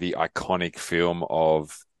 So the iconic film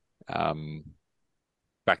of um,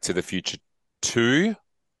 Back to the Future 2,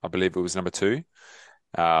 I believe it was number 2,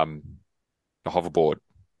 um, the hoverboard.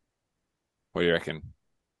 What do you reckon?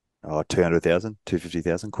 Oh, 200,000,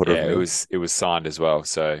 250,000, quarter of Yeah, a it mil. was it was signed as well.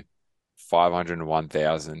 So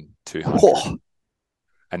 501,200. Whoa.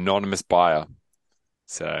 Anonymous buyer.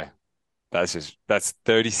 So that's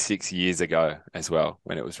 36 years ago as well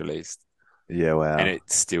when it was released. Yeah, And wow.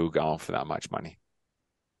 it's still going for that much money.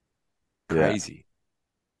 Yeah, Crazy.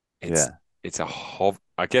 It's yeah. it's a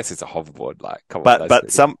I guess it's a hoverboard. Like, come on, But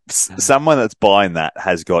that's but pretty someone that's buying that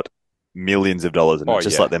has got millions of dollars in Oh it,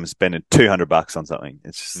 just like yeah. them spending $200 on something.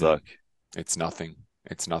 It's just Mm. like, It's nothing.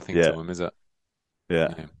 It's nothing to yeah, them, is it?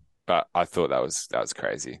 yeah, Yeah. But I thought that was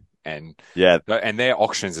crazy. yeah. And they're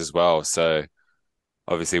auctions as well. So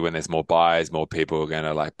obviously when there's more buyers, more people are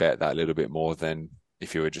gonna like bet that little bit more than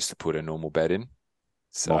if you were just to put a normal bet in. More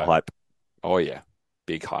So hype. oh yeah,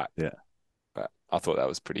 big hype. Yeah. But I thought that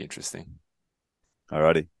was pretty interesting.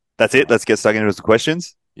 Alrighty. That's All it. right. Let's get stuck into the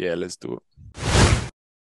questions. Yeah, let's do it.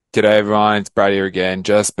 G'day everyone, it's Brad here again.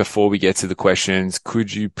 Just before we get to the questions,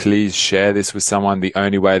 could you please share this with someone? The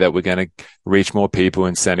only way that we're going to reach more people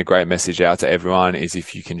and send a great message out to everyone is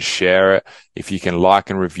if you can share it, if you can like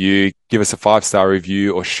and review, give us a 5-star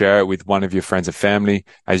review or share it with one of your friends and family.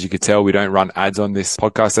 As you could tell, we don't run ads on this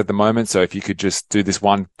podcast at the moment. So if you could just do this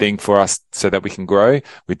one thing for us so that we can grow,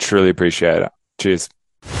 we'd truly appreciate it. Cheers.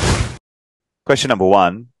 Question number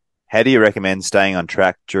one. How do you recommend staying on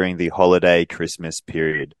track during the holiday Christmas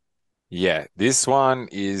period? Yeah, this one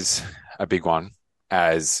is a big one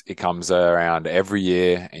as it comes around every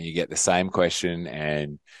year and you get the same question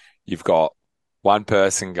and you've got one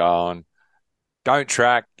person going, don't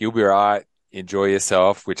track, you'll be right, enjoy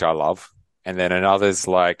yourself, which I love. And then another's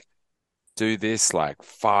like, do this like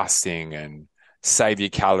fasting and save your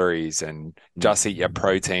calories and just eat your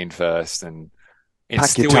protein first and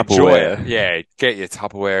Pack your still enjoy it. Tupperware. Yeah, get your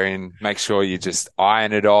Tupperware in, make sure you just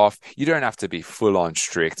iron it off. You don't have to be full on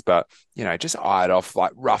strict, but just iron it off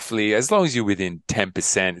like roughly, as long as you're within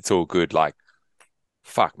 10%, it's all good. Like,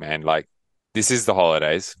 fuck, man, like this is the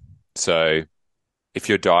holidays. So if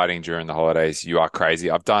you're dieting during the holidays, you are crazy.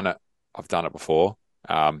 I've done it. I've done it before.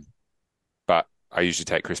 Um, but I usually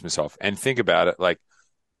take Christmas off and think about it. Like,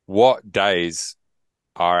 what days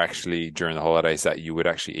are actually during the holidays that you would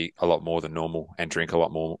actually eat a lot more than normal and drink a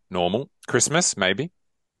lot more normal. Christmas, maybe.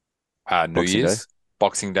 New Boxing Day. Year's,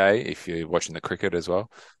 Boxing Day, if you're watching the cricket as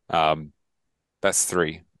well. Um, that's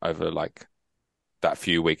 3 over like that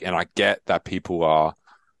few week. And I get that people are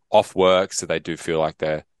off work, so they do feel like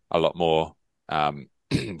they're a lot more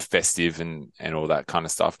festive and all that kind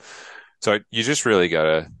of stuff. So you just really got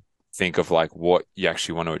to think of like what you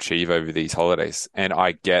actually want to achieve over these holidays. And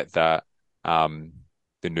I get that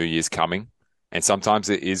the New Year's coming, and sometimes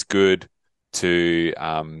it is good to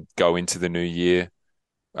go into the new year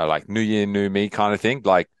like New Year, New Me kind of thing.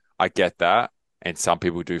 Like I get that, and some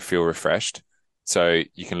people do feel refreshed. So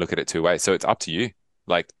you can look at it 2 ways. So it's up to you.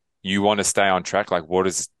 Like you want to stay on track. Like what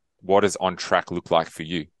does on track look like for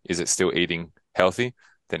you? Is it still eating healthy?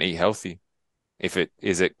 Then eat healthy. If it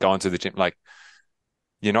is it going to the gym, like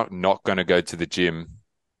you're not going to go to the gym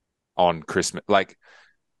on Christmas. Like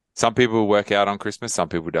some people work out on Christmas, some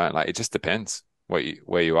people don't. Like it just depends where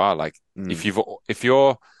you are. Like Mm, if you've if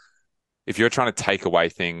you're if you're trying to take away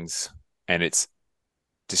things and it's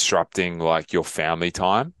disrupting like your family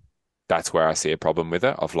time, that's where I see a problem with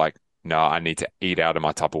it. Of like, no, I need to eat out of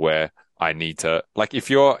my Tupperware. I need to like if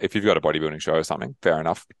you've got a bodybuilding show or something, fair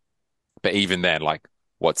enough. But even then, like,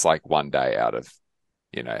 what's like one day out of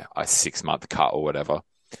a 6 month cut or whatever?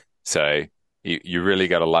 So you really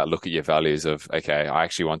got to like look at your values of okay, I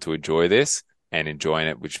actually want to enjoy this and enjoying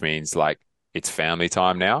it, which means like it's family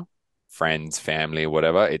time now, friends, family, or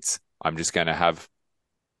whatever. It's I'm just going to have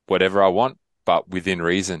whatever I want, but within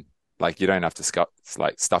reason. Like you don't have to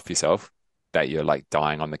like stuff yourself that you're like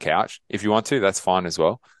dying on the couch. If you want to, that's fine as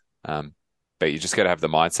well. Um, but you just got to have the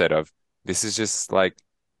mindset of this is just like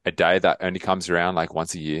a day that only comes around like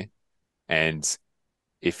once a year. And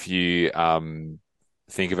if you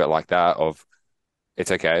think of it like that, of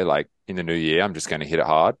it's okay, like in the new year, I'm just going to hit it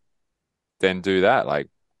hard, then do that. Like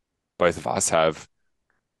both of us have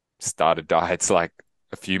started diets like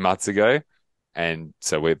a few months ago, and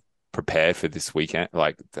so we're prepared for this weekend,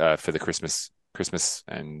 like for the Christmas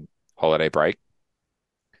and holiday break,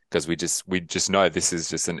 because we just know this is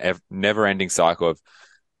just an never-ending cycle of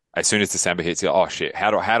as soon as December hits, you're, oh shit,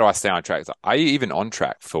 how do I stay on track? It's like, are you even on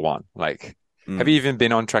track for one? Like, have you mm, even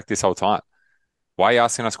been on track this whole time? Why are you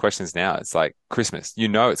asking us questions now? It's like Christmas, you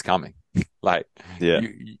know it's coming. Like yeah.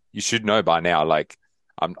 you should know by now. Like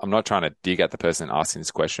I'm not trying to dig at the person asking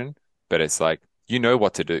this question, but it's like you know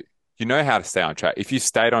what to do. You know how to stay on track. If you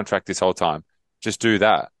stayed on track this whole time, just do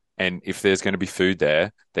that. And if there's going to be food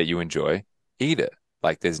there that you enjoy, eat it.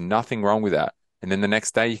 Like there's nothing wrong with that. And then the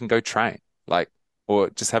next day you can go train. Like or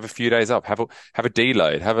just have a few days up. Have a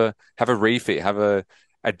deload. Have a refit. Have a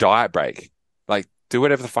diet break. Like do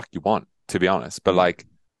whatever the fuck you want, to be honest. But Mm. like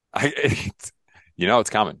I, you know it's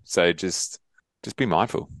coming. So just be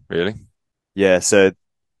mindful, really. Yeah. So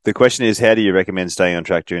the question is, how do you recommend staying on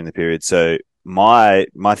track during the period? So my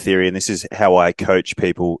theory, and this is how I coach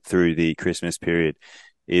people through the Christmas period,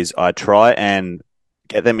 is I try and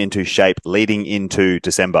get them into shape leading into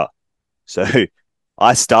December. So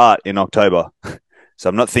I start in October. So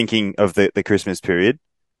I'm not thinking of the Christmas period.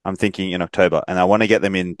 I'm thinking in October, and I want to get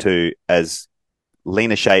them into as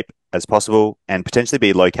lean a shape as possible and potentially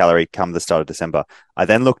be low calorie come the start of December. I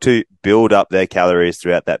then look to build up their calories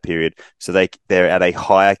throughout that period so they're at a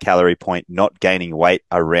higher calorie point, not gaining weight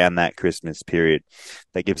around that Christmas period.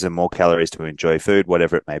 That gives them more calories to enjoy food,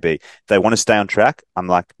 whatever it may be. If they want to stay on track, I'm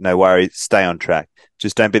like, no worries, stay on track.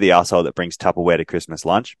 Just don't be the asshole that brings Tupperware to Christmas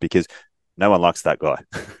lunch because no one likes that guy.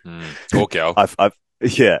 Or girl.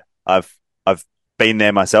 Yeah, I've been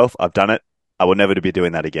there myself. I've done it. I will never be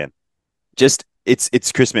doing that again. Just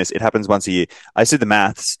it's Christmas. It happens once a year. I did the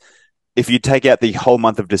maths. If you take out the whole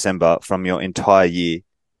month of December from your entire year,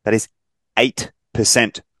 that is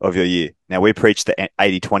 8% of your year. Now we preach the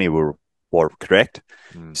 80-20 rule, correct?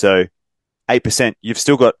 Mm, So 8%, you've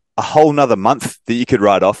still got a whole nother month that you could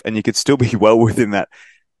write off and you could still be well within that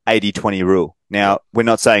 80-20 rule. yeah. Now, we're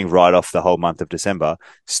not saying write off the whole month of December.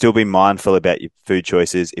 Still be mindful about your food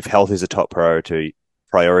choices. If health is a top priority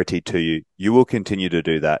to you, you will continue to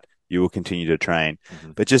do that. You will continue to train,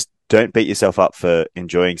 Mhm. but just don't beat yourself up for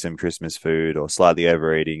enjoying some Christmas food or slightly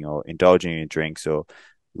overeating or indulging in drinks or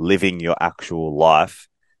living your actual life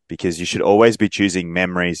because you should always be choosing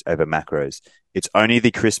memories over macros. It's only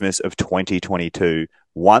the Christmas of 2022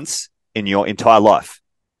 once in your entire life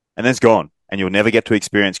and then it's gone. And you'll never get to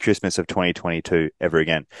experience Christmas of 2022 ever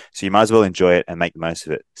again. So you might as well enjoy it and make the most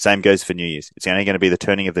of it. Same goes for New Year's. It's only going to be the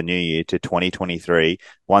turning of the new year to 2023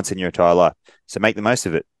 once in your entire life. So make the most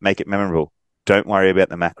of it. Make it memorable. Don't worry about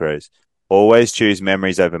the macros. Always choose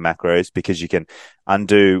memories over macros because you can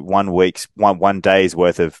undo one day's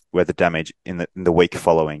worth of damage in the week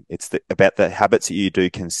following. It's about the habits that you do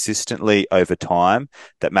consistently over time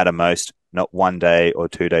that matter most, not one day or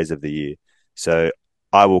 2 days of the year. So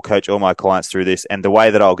I will coach all my clients through this. And the way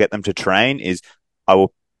that I'll get them to train is I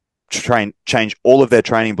will change all of their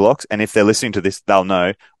training blocks. And if they're listening to this, they'll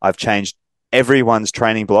know I've changed everyone's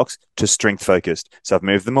training blocks to strength focused. So I've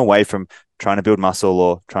moved them away from trying to build muscle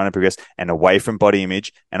or trying to progress and away from body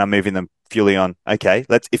image. And I'm moving them purely on, okay,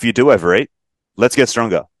 if you do overeat, let's get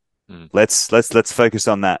stronger. Mm, Let's focus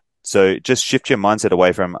on that. So just shift your mindset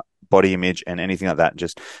away from body image and anything like that.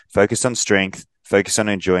 Just focus on strength, focus on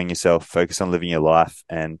enjoying yourself, focus on living your life.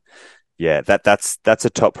 And yeah, that's a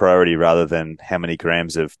top priority rather than how many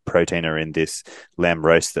grams of protein are in this lamb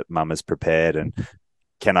roast that mum has prepared and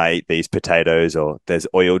can I eat these potatoes or there's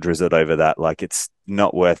oil drizzled over that. Like it's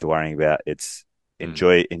not worth worrying about. It's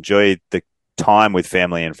mm, enjoy the time with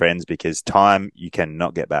family and friends because time you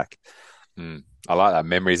cannot get back. I like that.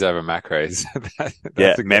 Memories over macros.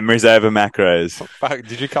 Yeah, That's a good. memories over macros. Fuck,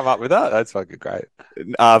 did you come up with that? That's fucking great.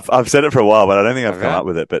 I've said it for a while, but I don't think I've Have come you? up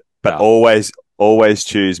with it. But No, always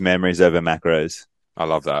choose memories over macros. I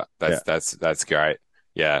love that. Yeah. That's great.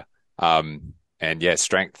 Yeah. And yeah,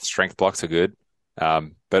 strength blocks are good.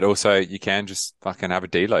 But also you can just fucking have a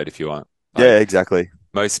deload if you want. Yeah, Like exactly.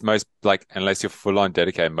 most like unless you're full on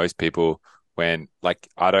dedicated, most people when like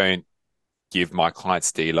I don't give my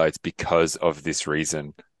clients deloads because of this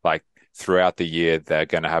reason. Like throughout the year, they're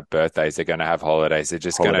going to have birthdays, they're going to have holidays,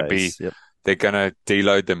 Holidays. Yep. they're going to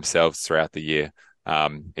deload themselves throughout the year.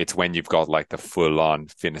 It's when you've got like the full on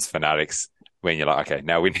fitness fanatics when you're like, okay,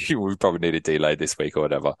 now we probably need a deload this week or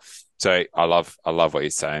whatever. So I love what you're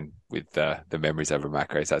saying with the memories over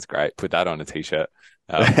macros. That's great. Put that on a t-shirt.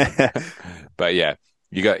 Um, but yeah,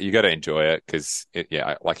 you got to enjoy it because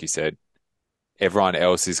yeah, like you said, everyone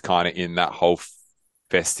else is kind of in that whole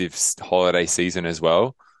festive holiday season as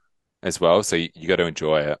well. So you got to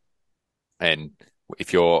enjoy it. And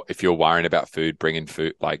if you're worrying about food, bringing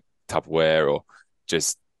food like Tupperware or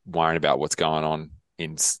just worrying about what's going on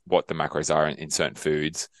in what the macros are in certain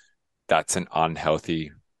foods, that's an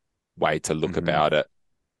unhealthy way to look hmm about it.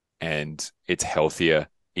 And it's healthier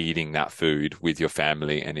eating that food with your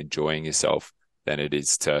family and enjoying yourself than it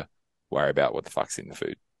is to worry about what the fuck's in the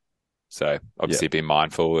food. So Yeah. obviously be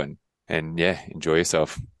mindful and yeah, enjoy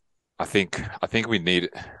yourself. I think we need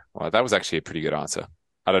well, that was actually a pretty good answer.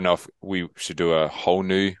 I don't know if we should do a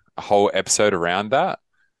whole episode around that.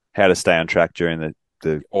 How to stay on track during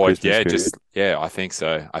the Or Christmas yeah, period. just yeah, I think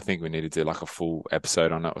so. I think we need to do like a full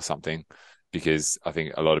episode on it or something because I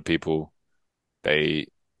think a lot of people they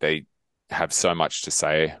they have so much to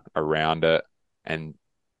say around it and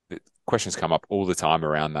the questions come up all the time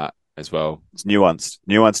around that as well. It's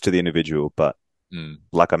nuanced to the individual, but Mm,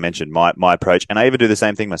 like I mentioned, my approach, and I even do the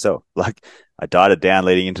same thing myself. Like I dieted down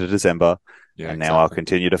leading into December, yeah, and now I'll exactly.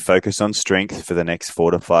 continue to focus on strength for the next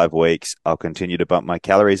 4 to 5 weeks. I'll continue to bump my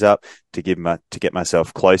calories up to get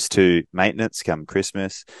myself close to maintenance come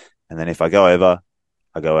Christmas, and then if I go over,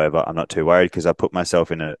 I go over. I'm not too worried because I put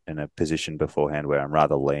myself in a position beforehand where I'm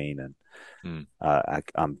rather lean and Mm.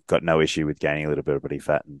 I'm got no issue with gaining a little bit of body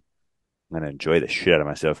fat, and I'm going to enjoy the shit out of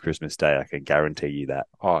myself Christmas Day. I can guarantee you that.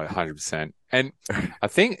 Oh, 100%. And I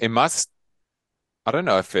think it must I don't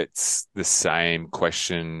know if it's the same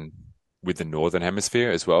question with the Northern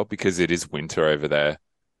Hemisphere as well, because it is winter over there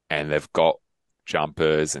and they've got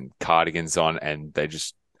jumpers and cardigans on and they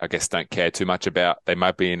just, I guess, don't care too much about, they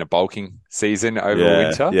might be in a bulking season over Yeah,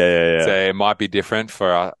 winter. yeah, yeah, So yeah. it might be different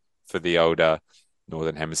for the older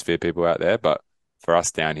Northern Hemisphere people out there. But for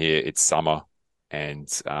us down here, it's summer and,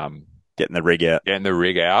 Getting the rig out. getting the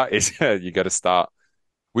rig out is, you got to start.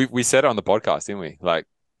 We said it on the podcast, didn't we? Like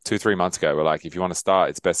 2, 3 months ago, we're like, if you want to start,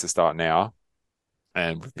 it's best to start now.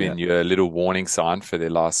 And we've Yeah. been your little warning sign for the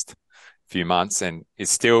last few months, and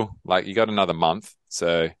it's still like you got another month.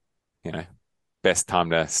 So, you know, best time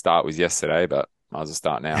to start was yesterday, but might as well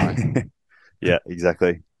start now, eh? Yeah,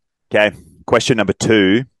 exactly. Okay. Question number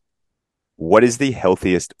 2. What is the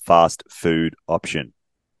healthiest fast food option?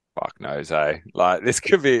 Fuck knows, eh? Like this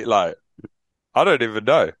could be like I don't even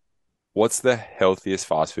know. What's the healthiest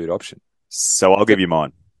fast food option? So I'll give you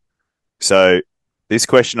mine. So this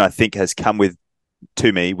question I think has come with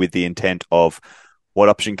to me with the intent of what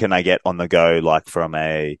option can I get on the go, like from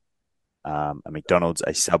a McDonald's,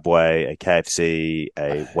 a Subway, a KFC,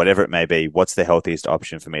 a whatever it may be. What's the healthiest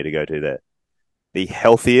option for me to go to there? The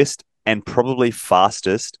healthiest and probably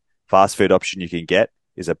fastest fast food option you can get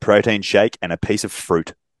is a protein shake and a piece of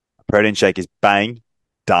fruit. A protein shake is bang,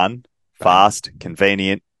 done, Bang. fast,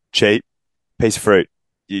 convenient, cheap. Piece of fruit.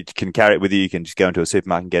 You can carry it with you. You can just go into a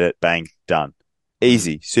supermarket and get it, bang, done. Mm,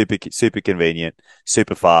 Easy, super convenient,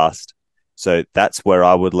 super fast. So that's where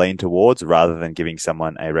I would lean towards rather than giving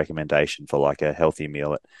someone a recommendation for like a healthy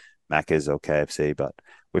meal at Macca's or KFC. But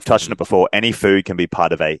we've touched on it mm, before. Any food can be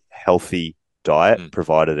part of a healthy diet, mm.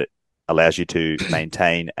 provided it allows you to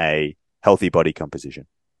maintain a healthy body composition.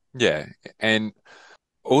 Yeah. And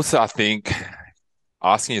also I think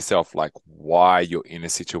asking yourself like why you're in a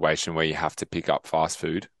situation where you have to pick up fast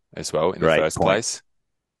food as well in the Great first point. place.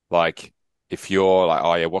 Like if you're like,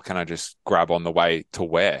 oh yeah, what can I just grab on the way to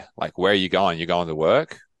where? Like where are you going? You're going to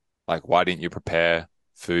work? Like why didn't you prepare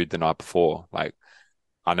food the night before? Like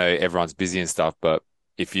I know everyone's busy and stuff, but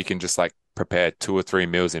if you can just like prepare 2 or 3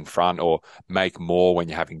 meals in front or make more when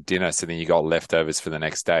you're having dinner, so then you got leftovers for the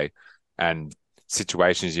next day. And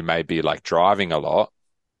situations you may be like driving a lot,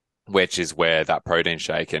 which is where that protein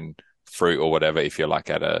shake and fruit or whatever, if you're like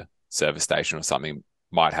at a service station or something,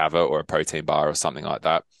 might have it, or a protein bar or something like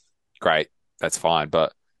that. Great, that's fine.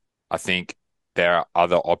 But I think there are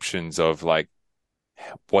other options of like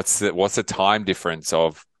what's the time difference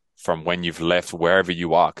of from when you've left wherever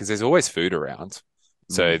you are? Because there's always food around.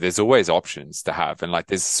 Mm. So there's always options to have. And like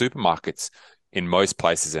there's supermarkets in most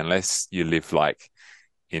places, unless you live like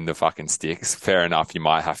in the fucking sticks. Fair enough, you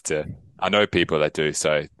might have to. I know people that do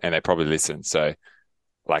so, and they probably listen. So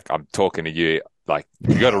like I'm talking to you, like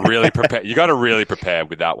you got to really prepare. You got to really prepare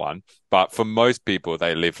with that one. But for most people,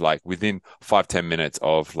 they live like within 5-10 minutes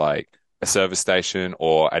of like a service station,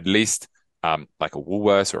 or at least like a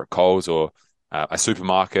Woolworths or a Coles or a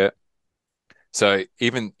supermarket. So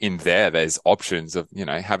even in there, there's options of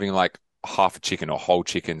having like half a chicken or whole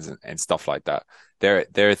chickens and stuff like that. There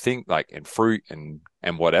are things like and fruit and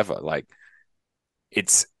whatever. Like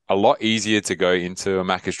it's a lot easier to go into a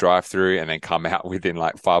Macca's drive-through and then come out within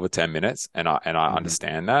like 5 or 10 minutes. And I Mhm.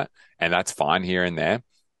 understand that, and that's fine here and there.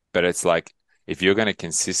 But it's like if you're going to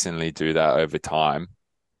consistently do that over time,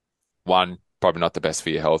 one, probably not the best for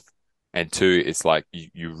your health. And two, it's like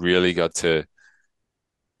you really got to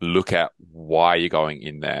look at why you're going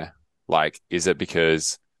in there. Like, is it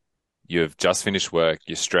because you've just finished work,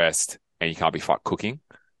 you're stressed, and you can't be fucked cooking?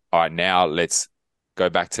 All right, now let's go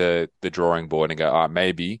back to the drawing board and go, all right,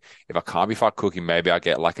 maybe if I can't be fucked cooking, maybe I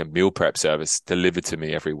get like a meal prep service delivered to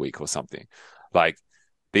me every week or something. Like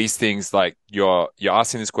these things, like you're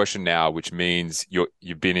asking this question now, which means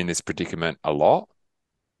you've been in this predicament a lot.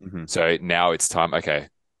 Mhm. So now it's time, okay,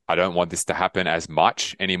 I don't want this to happen as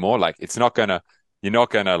much anymore. Like you're not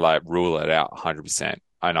gonna like rule it out 100%.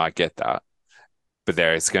 And I get that. But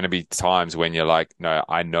there is going to be times when you're like, no,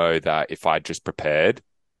 I know that if I just prepared,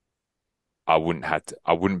 I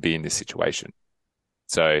wouldn't be in this situation.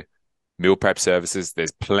 So meal prep services,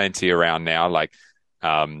 there's plenty around now, like,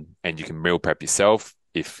 and you can meal prep yourself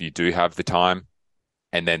if you do have the time.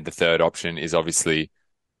 And then the third option is obviously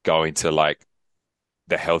going to like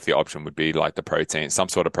the healthier option would be like the protein, some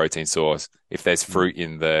sort of protein source. If there's Mm. fruit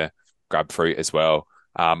in there, grab fruit as well.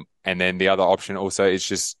 And then the other option also is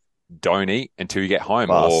just don't eat until you get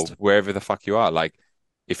home or Fast. wherever the fuck you are. Like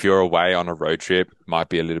if you're away on a road trip, might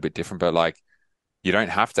be a little bit different, but like you don't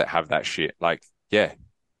have to have that shit. Like, yeah,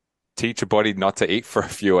 teach your body not to eat for a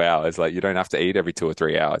few hours. Like you don't have to eat every 2 or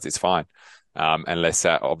 3 hours. It's fine. Unless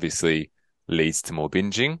that obviously leads to more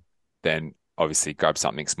binging, then obviously grab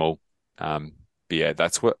something small. Um, but yeah,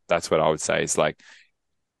 that's what I would say is like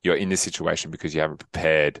you're in this situation because you haven't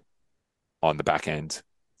prepared on the back end.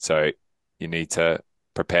 So you need to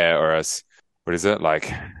prepare, or else what is it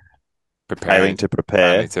like Failing preparing, to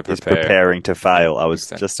failing prepare to is prepare? preparing to fail. I was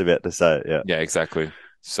Exactly. just about to say it. Yeah. Yeah, exactly.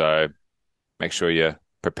 So make sure you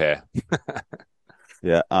prepare.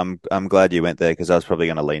 Yeah. I'm glad you went there because I was probably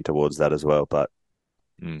going to lean towards that as well, but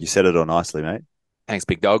Mm. you said it all nicely, mate. Thanks,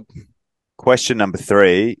 big dog. Question number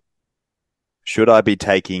three. Should I be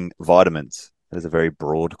taking vitamins? That is a very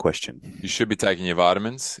broad question. You should be taking your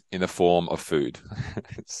vitamins in the form of food.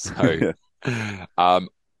 So, um,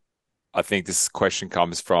 I think this question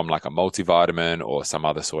comes from like a multivitamin or some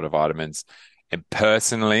other sort of vitamins. And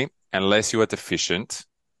personally, unless you are deficient,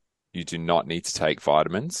 you do not need to take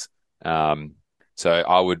vitamins. Um, so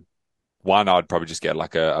I'd probably just get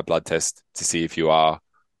like a blood test to see if you are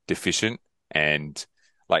deficient. And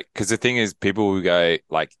like, because the thing is, people will go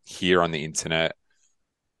like here on the internet,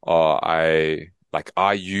 oh,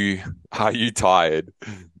 are you tired?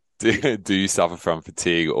 Do you suffer from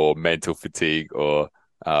fatigue or mental fatigue, or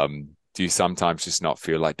do you sometimes just not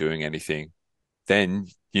feel like doing anything? Then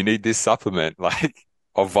you need this supplement, like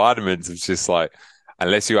of vitamins. It's just like,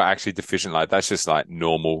 unless you are actually deficient, like that's just like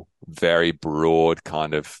normal, very broad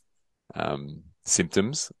kind of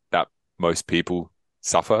symptoms that most people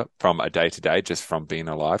suffer from a day to day just from being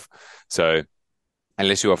alive. So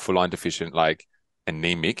unless you are full on deficient, like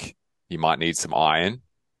anemic, you might need some iron.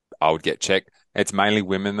 I would get checked. It's mainly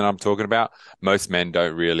women that I'm talking about. Most men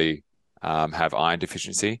don't really have iron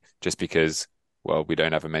deficiency just because, well, we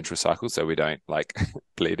don't have a menstrual cycle, so we don't like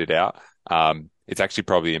bleed it out. It's actually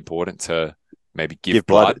probably important to maybe give Give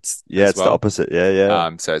blood. blood It's yeah, as it's the well. opposite. Yeah,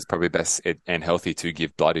 yeah. So it's probably best and healthy to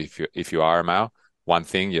give blood if you are a male. One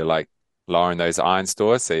thing, you're like lowering those iron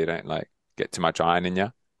stores so you don't like get too much iron in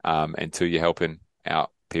you. And two, you're helping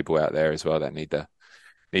out people out there as well that need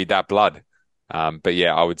that blood. But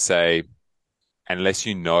yeah, I would say unless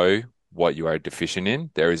you know what you are deficient in,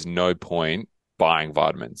 there is no point buying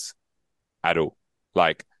vitamins at all.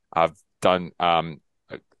 Like I've done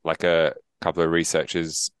like a couple of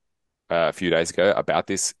researches a few days ago about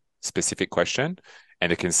this specific question,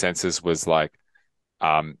 and the consensus was like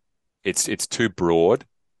um it's too broad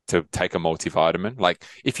to take a multivitamin. Like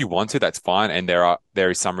if you want to, that's fine. And there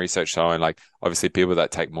is some research showing like obviously people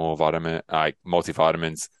that take more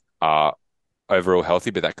multivitamins are overall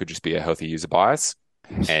healthy, but that could just be a healthy user bias.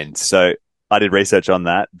 And So I did research on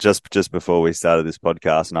that just before we started this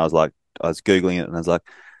podcast, and I was googling it, and I was like,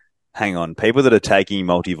 hang on, people that are taking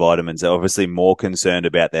multivitamins are obviously more concerned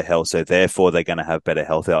about their health, so therefore they're going to have better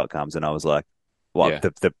health outcomes. And I was like, well, yeah,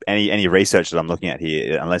 any research that I'm looking at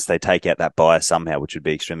here, unless they take out that bias somehow, which would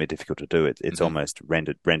be extremely difficult to do, it's hmm almost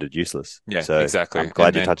rendered useless. yeah, So I'm exactly. glad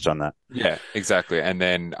And you then touched on that. yeah, exactly. And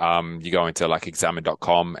then you go into like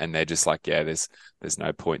examine.com and they're just like, yeah, there's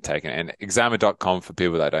no point taking it. And examine.com for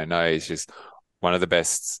people that don't know is just one of the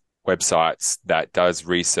best websites that does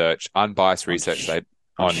research, unbiased on research they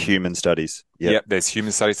on on human studies. Yep. yep, there's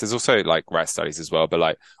human studies. There's also like rat studies as well, but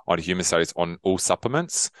like on human studies on all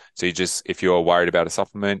supplements. So you just if you're worried about a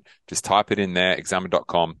supplement, just type it in there,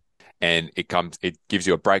 examine.com, and it gives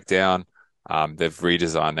you a breakdown. They've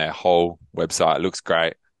redesigned their whole website. It looks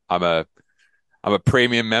great. I'm a I'm a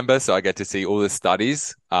premium member, so I get to see all the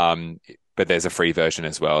studies. But there's a free version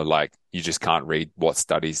as well. Like you just can't read what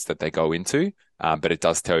studies that they go into. But it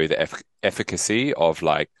does tell you the efficacy of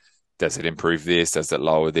like, does it improve this? Does it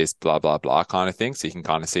lower this? Blah, blah, blah kind of thing. So you can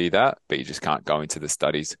kind of see that, but you just can't go into the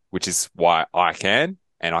studies, which is why I can,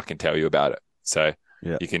 and I can tell you about it. So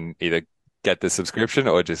Yeah. you can either get the subscription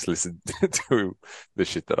or just listen to the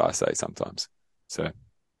shit that I say sometimes. So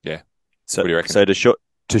yeah. So What do you reckon? so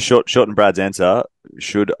to shorten Brad's answer,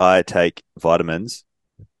 should I take vitamins?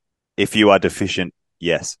 If you are deficient,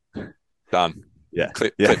 yes. Done. Yeah.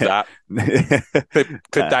 Clip Yeah. that. Clip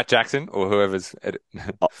Uh, that, Jackson, or whoever's edit.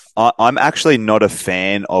 I'm actually not a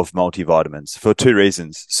fan of multivitamins for two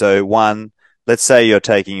reasons. So one, let's say you're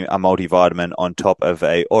taking a multivitamin on top of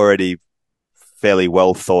a already fairly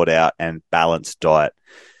well thought out and balanced diet.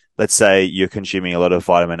 Let's say you're consuming a lot of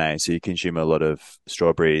vitamin A, so you consume a lot of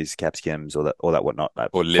strawberries, capsicums, all that whatnot.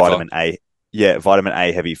 Or liver. Vitamin A, yeah, vitamin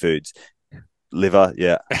A heavy foods, liver,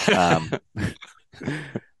 yeah. Um,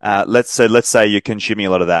 let's say you're consuming a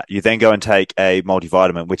lot of that. You then go and take a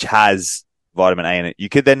multivitamin which has vitamin A in it. You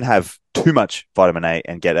could then have too much vitamin A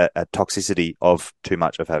and get a toxicity of too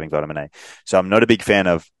much of having vitamin A. So I'm not a big fan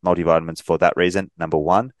of multivitamins for that reason. Number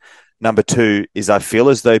one. Number two is I feel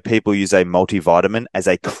as though people use a multivitamin as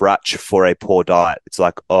a crutch for a poor diet. It's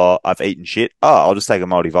like, oh, I've eaten shit. Oh, I'll just take a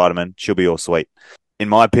multivitamin. She'll be all sweet. In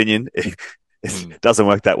my opinion, Mm, it doesn't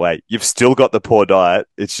work that way. You've still got the poor diet.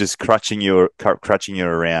 It's just crutching you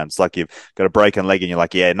around. It's like you've got a broken leg and you're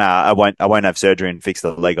like, yeah, nah, I won't have surgery and fix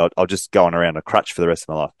the leg. I'll just go on around a crutch for the rest of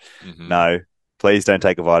my life. hmm No, please don't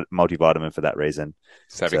take a multivitamin for that reason.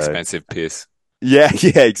 Just have So expensive piss. yeah,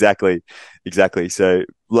 yeah, exactly. So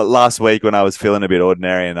last week when I was feeling a bit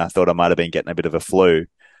ordinary and I thought I might have been getting a bit of a flu,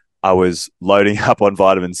 I was loading up on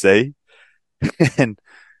vitamin C and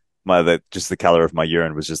just the color of my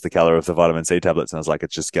urine was just the color of the vitamin C tablets, and I was like,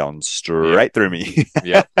 it's just going Yep. straight through me.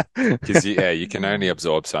 Yep. Because yeah, you can only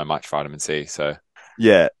absorb so much vitamin C. So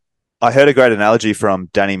Yeah, I heard a great analogy from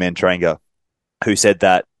Danny Mantrenga, who said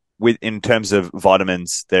that with in terms of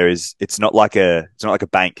vitamins, it's not like a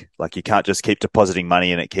bank. Like you can't just keep depositing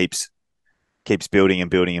money and it keeps building and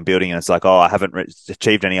building and building, and it's like, oh, I haven't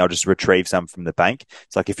achieved any. I'll just retrieve some from the bank.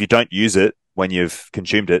 It's like if you don't use it when you've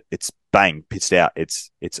consumed it, it's bang, pissed out.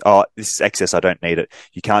 It's oh, this is excess. I don't need it.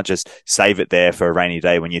 You can't just save it there for a rainy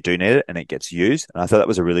day when you do need it, and it gets used. And I thought that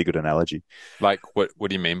was a really good analogy. like what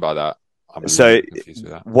do you mean by that? I'm a little So bit confused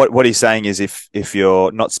with that. what he's saying is if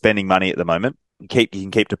you're not spending money at the moment, you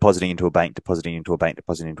can keep depositing into a bank, depositing into a bank,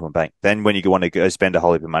 depositing into a bank. Then when you want to go spend a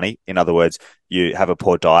whole heap of money, in other words, you have a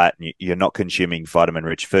poor diet and you're not consuming vitamin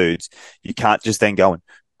rich foods, you can't just then go and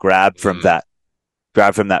grab from Mm, that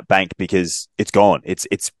grab from that bank because it's gone.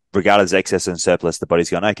 It's regarded as excess and surplus. The body's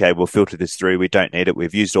gone, okay, we'll filter this through. We don't need it.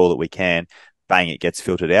 We've used all that we can. Bang, it gets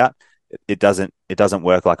filtered out. It doesn't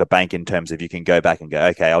work like a bank in terms of you can go back and go,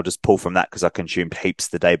 okay, I'll just pull from that because I consumed heaps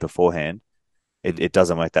the day beforehand. It, mm. it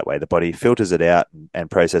doesn't work that way. The body filters it out and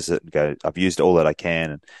processes it and go, I've used all that I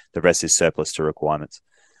can, and the rest is surplus to requirements.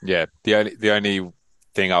 Yeah. The only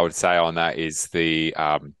thing I would say on that is the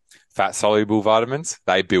fat soluble vitamins,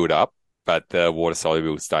 they build up, but the water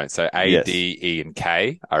solubles don't. So A, Yes. D, E, and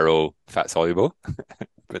K are all fat soluble,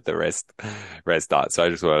 but the rest aren't. So I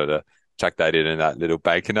just wanted to chuck that in that little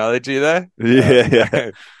bank analogy there. Yeah,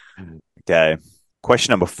 yeah. Okay.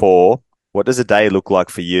 Question number 4. What does a day look like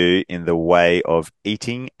for you in the way of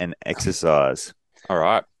eating and exercise? All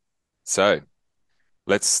right. So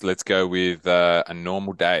let's go with a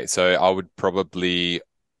normal day. So I would probably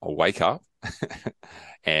wake up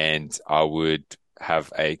and I would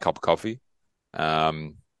have a cup of coffee.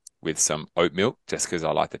 Um, with some oat milk just because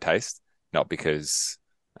I like the taste, not because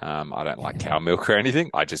I don't like cow milk or anything.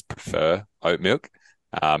 I just prefer oat milk.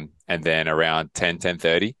 And then around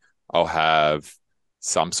 10:30, I'll have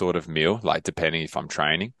some sort of meal, like depending if I'm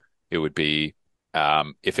training. It would be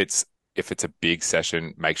if it's a big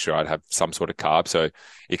session, make sure I'd have some sort of carb. So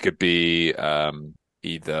it could be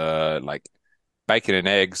either like bacon and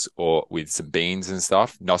eggs or with some beans and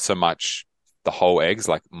stuff. Not so much the whole eggs,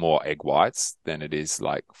 like more egg whites than it is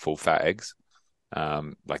like full fat eggs,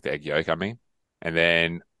 like the egg yolk, I mean. And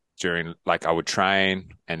then during, like, I would train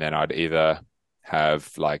and then I'd either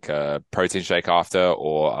have like a protein shake after,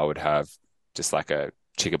 or I would have just like a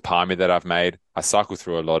chicken parmy that I've made. I cycle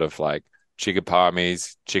through a lot of like chicken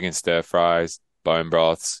parmies, chicken stir fries, bone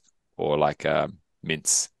broths, or like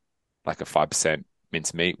mince, like a 5%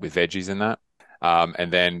 mince meat with veggies in that.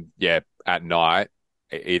 And then, yeah, at night,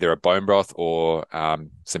 either a bone broth or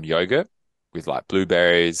some yogurt with like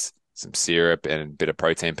blueberries, some syrup, and a bit of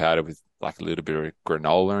protein powder with like a little bit of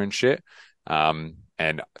granola and shit.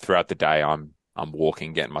 And throughout the day, I'm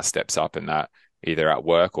walking, getting my steps up, and that either at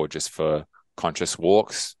work or just for conscious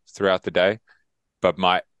walks throughout the day. But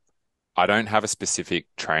I don't have a specific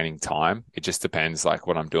training time. It just depends like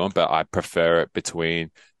what I'm doing, but I prefer it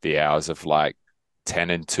between the hours of like 10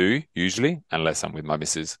 and 2 usually, unless I'm with my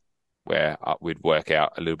missus, where we'd work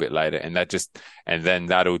out a little bit later. And then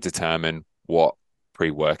that'll determine what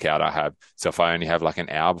pre-workout I have. So if I only have like an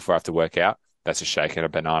hour before I have to work out, that's a shake and a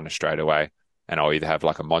banana straight away. And I'll either have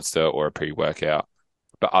like a Monster or a pre-workout.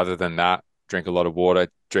 But other than that, drink a lot of water,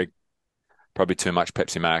 drink probably too much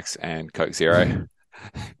Pepsi Max and Coke Zero.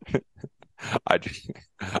 I just,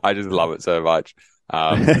 I just love it so much.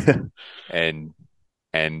 And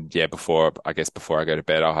yeah, before I go to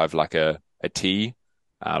bed, I'll have like a tea,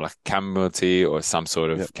 like chamomile tea or some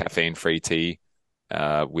sort Yep. of caffeine-free tea,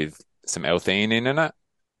 with some L-theanine in it,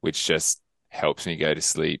 which just helps me go to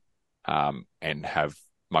sleep, and have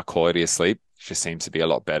my quality of sleep just seems to be a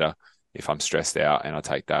lot better if I'm stressed out and I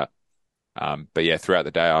take that. But yeah, throughout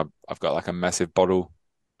the day, I've got like a massive bottle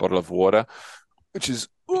of water, which is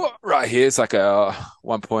right here. It's like a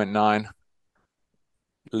 1.9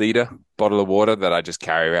 liter bottle of water that I just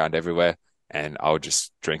carry around everywhere, and I'll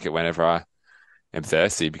just drink it whenever I am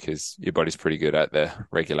thirsty because your body's pretty good at the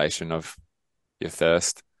regulation of your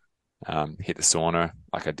thirst. Hit the sauna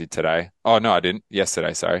like I did today. Oh no, I didn't.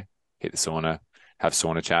 Yesterday, sorry. Hit the sauna, have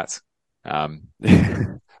sauna chats. Um,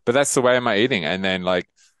 but that's the way of my eating. And then like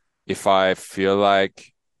if I feel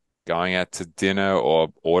like going out to dinner or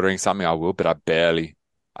ordering something, I will, but I barely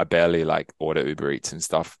like order Uber Eats and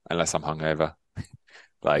stuff unless I'm hungover,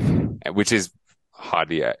 like, which is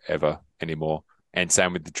hardly ever anymore. And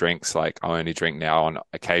same with the drinks. Like I only drink now on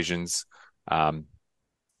occasions, um,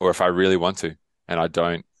 or if I really want to, and I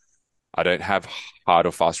don't have hard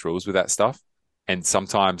or fast rules with that stuff. And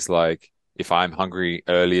sometimes, like, if I'm hungry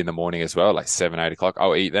early in the morning as well, like 7, 8 o'clock,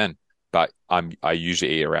 I'll eat then. But I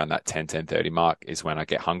usually eat around that 10:30 mark is when I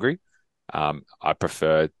get hungry. I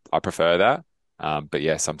prefer that. But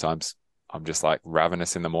yeah, sometimes I'm just like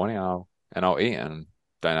ravenous in the morning, and I'll eat, and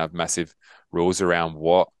don't have massive rules around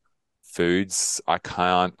what foods I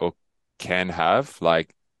can't or can have.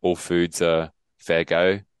 Like all foods are fair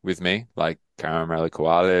go with me, like caramel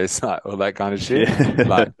koalas, like all that kind of shit. Yeah.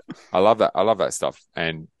 Like I love that. I love that stuff.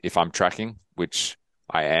 And if I'm tracking, which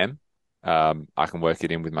I am, I can work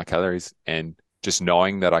it in with my calories. And just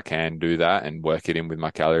knowing that I can do that and work it in with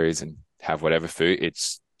my calories and have whatever food,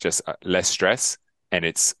 it's just less stress and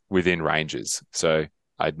it's within ranges. So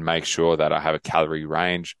I'd make sure that I have a calorie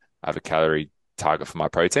range, I have a calorie target for my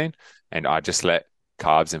protein, and I just let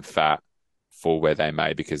carbs and fat fall where they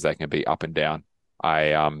may because they can be up and down.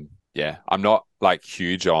 Yeah, I'm not like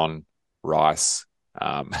huge on rice,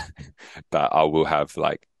 um, but I will have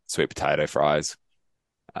like sweet potato fries,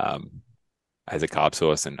 um, as a carb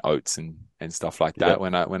source, and oats and stuff like that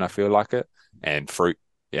Yep. when I feel like it. And fruit.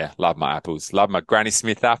 Yeah, love my apples. Love my Granny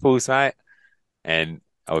Smith apples, mate. And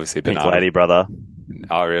obviously Pink banana. lady, brother.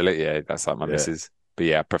 Oh, really? Yeah, that's like my Yeah. missus. But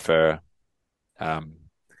yeah, I prefer um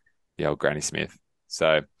the old Granny Smith.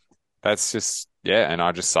 So that's just, yeah, and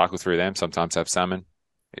I just cycle through them. Sometimes have salmon.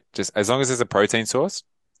 Just as long as there's a protein source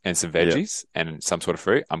and some Yep. veggies and some sort of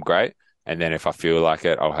fruit, I'm great. And then if I feel like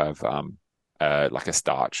it, I'll have like a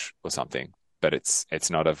starch or something. But it's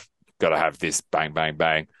not a got to have this bang bang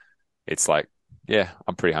bang. It's like, yeah,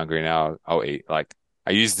 I'm pretty hungry now. I'll eat. Like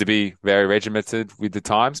I used to be very regimented with the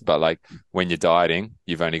times, but like when you're dieting,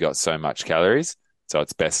 you've only got so much calories, so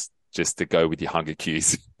it's best just to go with your hunger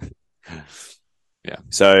cues. Yeah.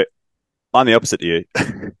 So I'm the opposite to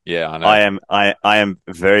you. Yeah, I know. I am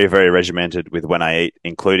very, very regimented with when I eat,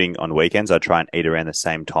 including on weekends. I try and eat around the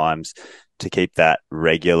same times to keep that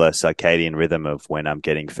regular circadian rhythm of when I'm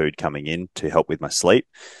getting food coming in to help with my sleep.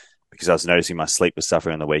 Because I was noticing my sleep was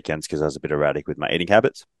suffering on the weekends because I was a bit erratic with my eating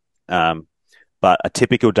habits. Um, but a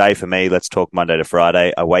typical day for me, let's talk Monday to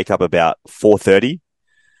Friday. I wake up about 4:30.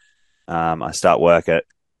 I start work at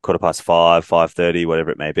 5:15, 5:30,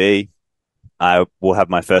 whatever it may be. I will have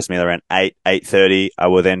my first meal around 8:30. I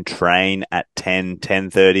will then train at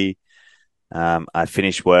 10:30. I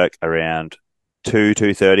finish work around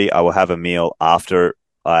 2:30. I will have a meal after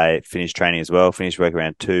I finish training as well. Finish work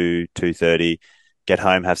around 2:30. Get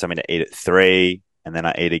home, have something to eat at 3, and then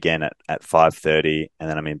I eat again at 5:30, and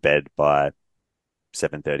then I'm in bed by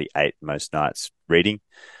 7:30, 8 most nights reading.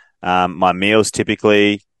 My meals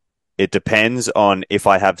typically, it depends on if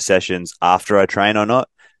I have sessions after I train or not.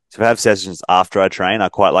 So if I have sessions after I train, I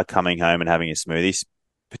quite like coming home and having a smoothie,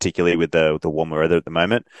 particularly with the warmer weather at the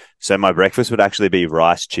moment. So my breakfast would actually be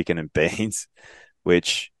rice, chicken, and beans,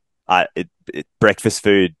 which breakfast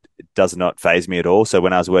food does not phase me at all. So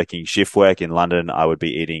when I was working shift work in London, I would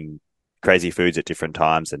be eating crazy foods at different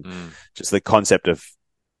times, and Mm, just the concept of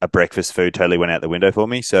a breakfast food totally went out the window for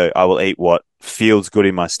me. So I will eat what feels good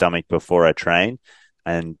in my stomach before I train,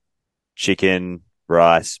 and chicken,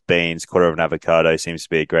 rice, beans, quarter of an avocado seems to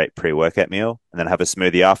be a great pre-workout meal, and then have a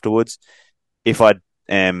smoothie afterwards. If I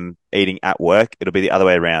am eating at work, it'll be the other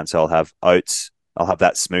way around. So I'll have oats. I'll have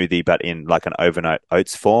that smoothie, but in like an overnight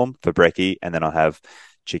oats form for brekkie, and then I'll have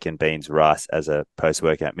chicken, beans, rice as a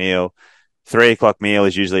post-workout meal. 3 o'clock meal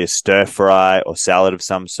is usually a stir fry or salad of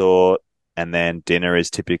some sort. And then dinner is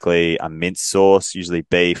typically a mince sauce, usually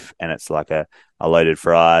beef, and it's like a loaded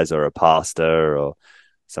fries or a pasta or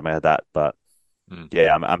something like that. But mm.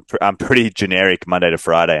 yeah, I'm pretty generic Monday to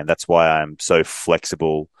Friday, and that's why I'm so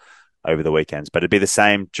flexible over the weekends. But it'd be the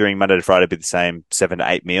same during Monday to Friday. It'd be the same 7 to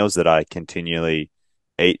 8 meals that I continually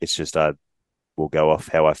eat. It's just I will go off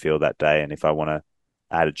how I feel that day, and if I want to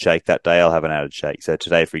added shake that day, I'll have an added shake. So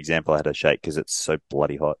today, for example, I had a shake because it's so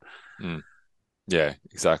bloody hot. Mm. Yeah,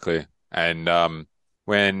 exactly. And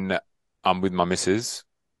when I'm with my missus,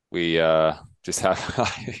 we just have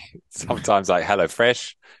like, sometimes like Hello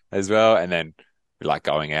Fresh as well, and then we like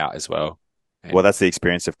going out as well. Well, And that's the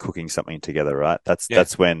experience of cooking something together, right? That's yeah,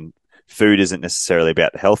 that's when food isn't necessarily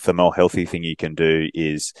about health. The more healthy thing you can do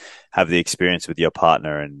is have the experience with your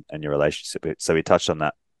partner and your relationship. So we touched on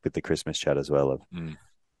that with the Christmas chat as well of mm,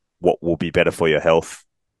 what will be better for your health,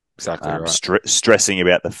 exactly right. stressing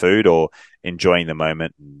about the food or enjoying the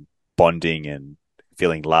moment and bonding and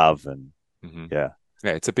feeling love and Hmm. yeah.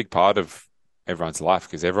 Yeah, it's a big part of everyone's life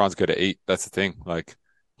because everyone's got to eat. That's the thing. Like,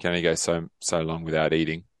 you can only go so long without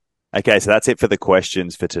eating. Okay, so that's it for the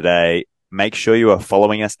questions for today. Make sure you are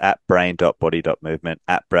following us at brain.body.movement,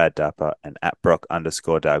 at Brad Dapper, and at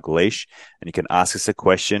Brock_Dalgleish. And you can ask us a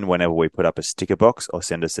question whenever we put up a sticker box or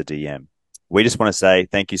send us a DM. We just want to say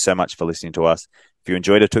thank you so much for listening to us. If you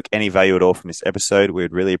enjoyed or took any value at all from this episode, we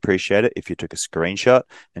would really appreciate it if you took a screenshot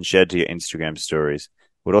and shared it to your Instagram stories.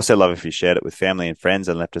 We'd also love if you shared it with family and friends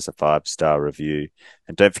and left us a 5-star review.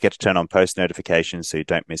 And don't forget to turn on post notifications so you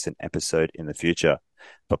don't miss an episode in the future.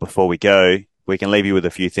 But before we go, we can leave you with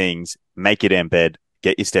a few things. Make your damn bed,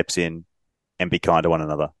 get your steps in, and be kind to one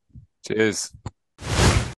another. Cheers.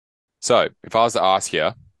 So, if I was to ask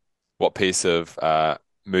you what piece of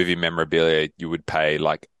movie memorabilia you would pay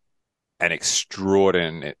like an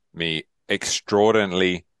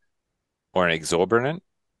extraordinarily or an exorbitant,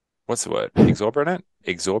 what's the word? Exorbitant?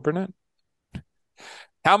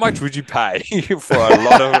 How much would you pay for a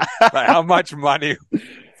lot of like how much money?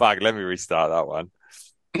 Fuck, let me restart that one.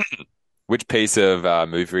 Which piece of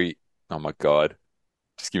movie? Oh my God.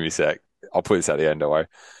 Just give me a sec. I'll put this at the end, don't worry.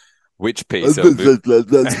 Which piece of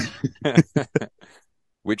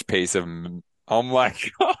which piece of oh my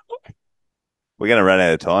God. We're going to run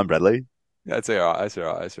out of time, Bradley. That's all right. That's all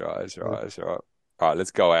right. That's all right. That's all right. That's all right. All right,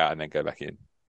 let's go out and then go back in.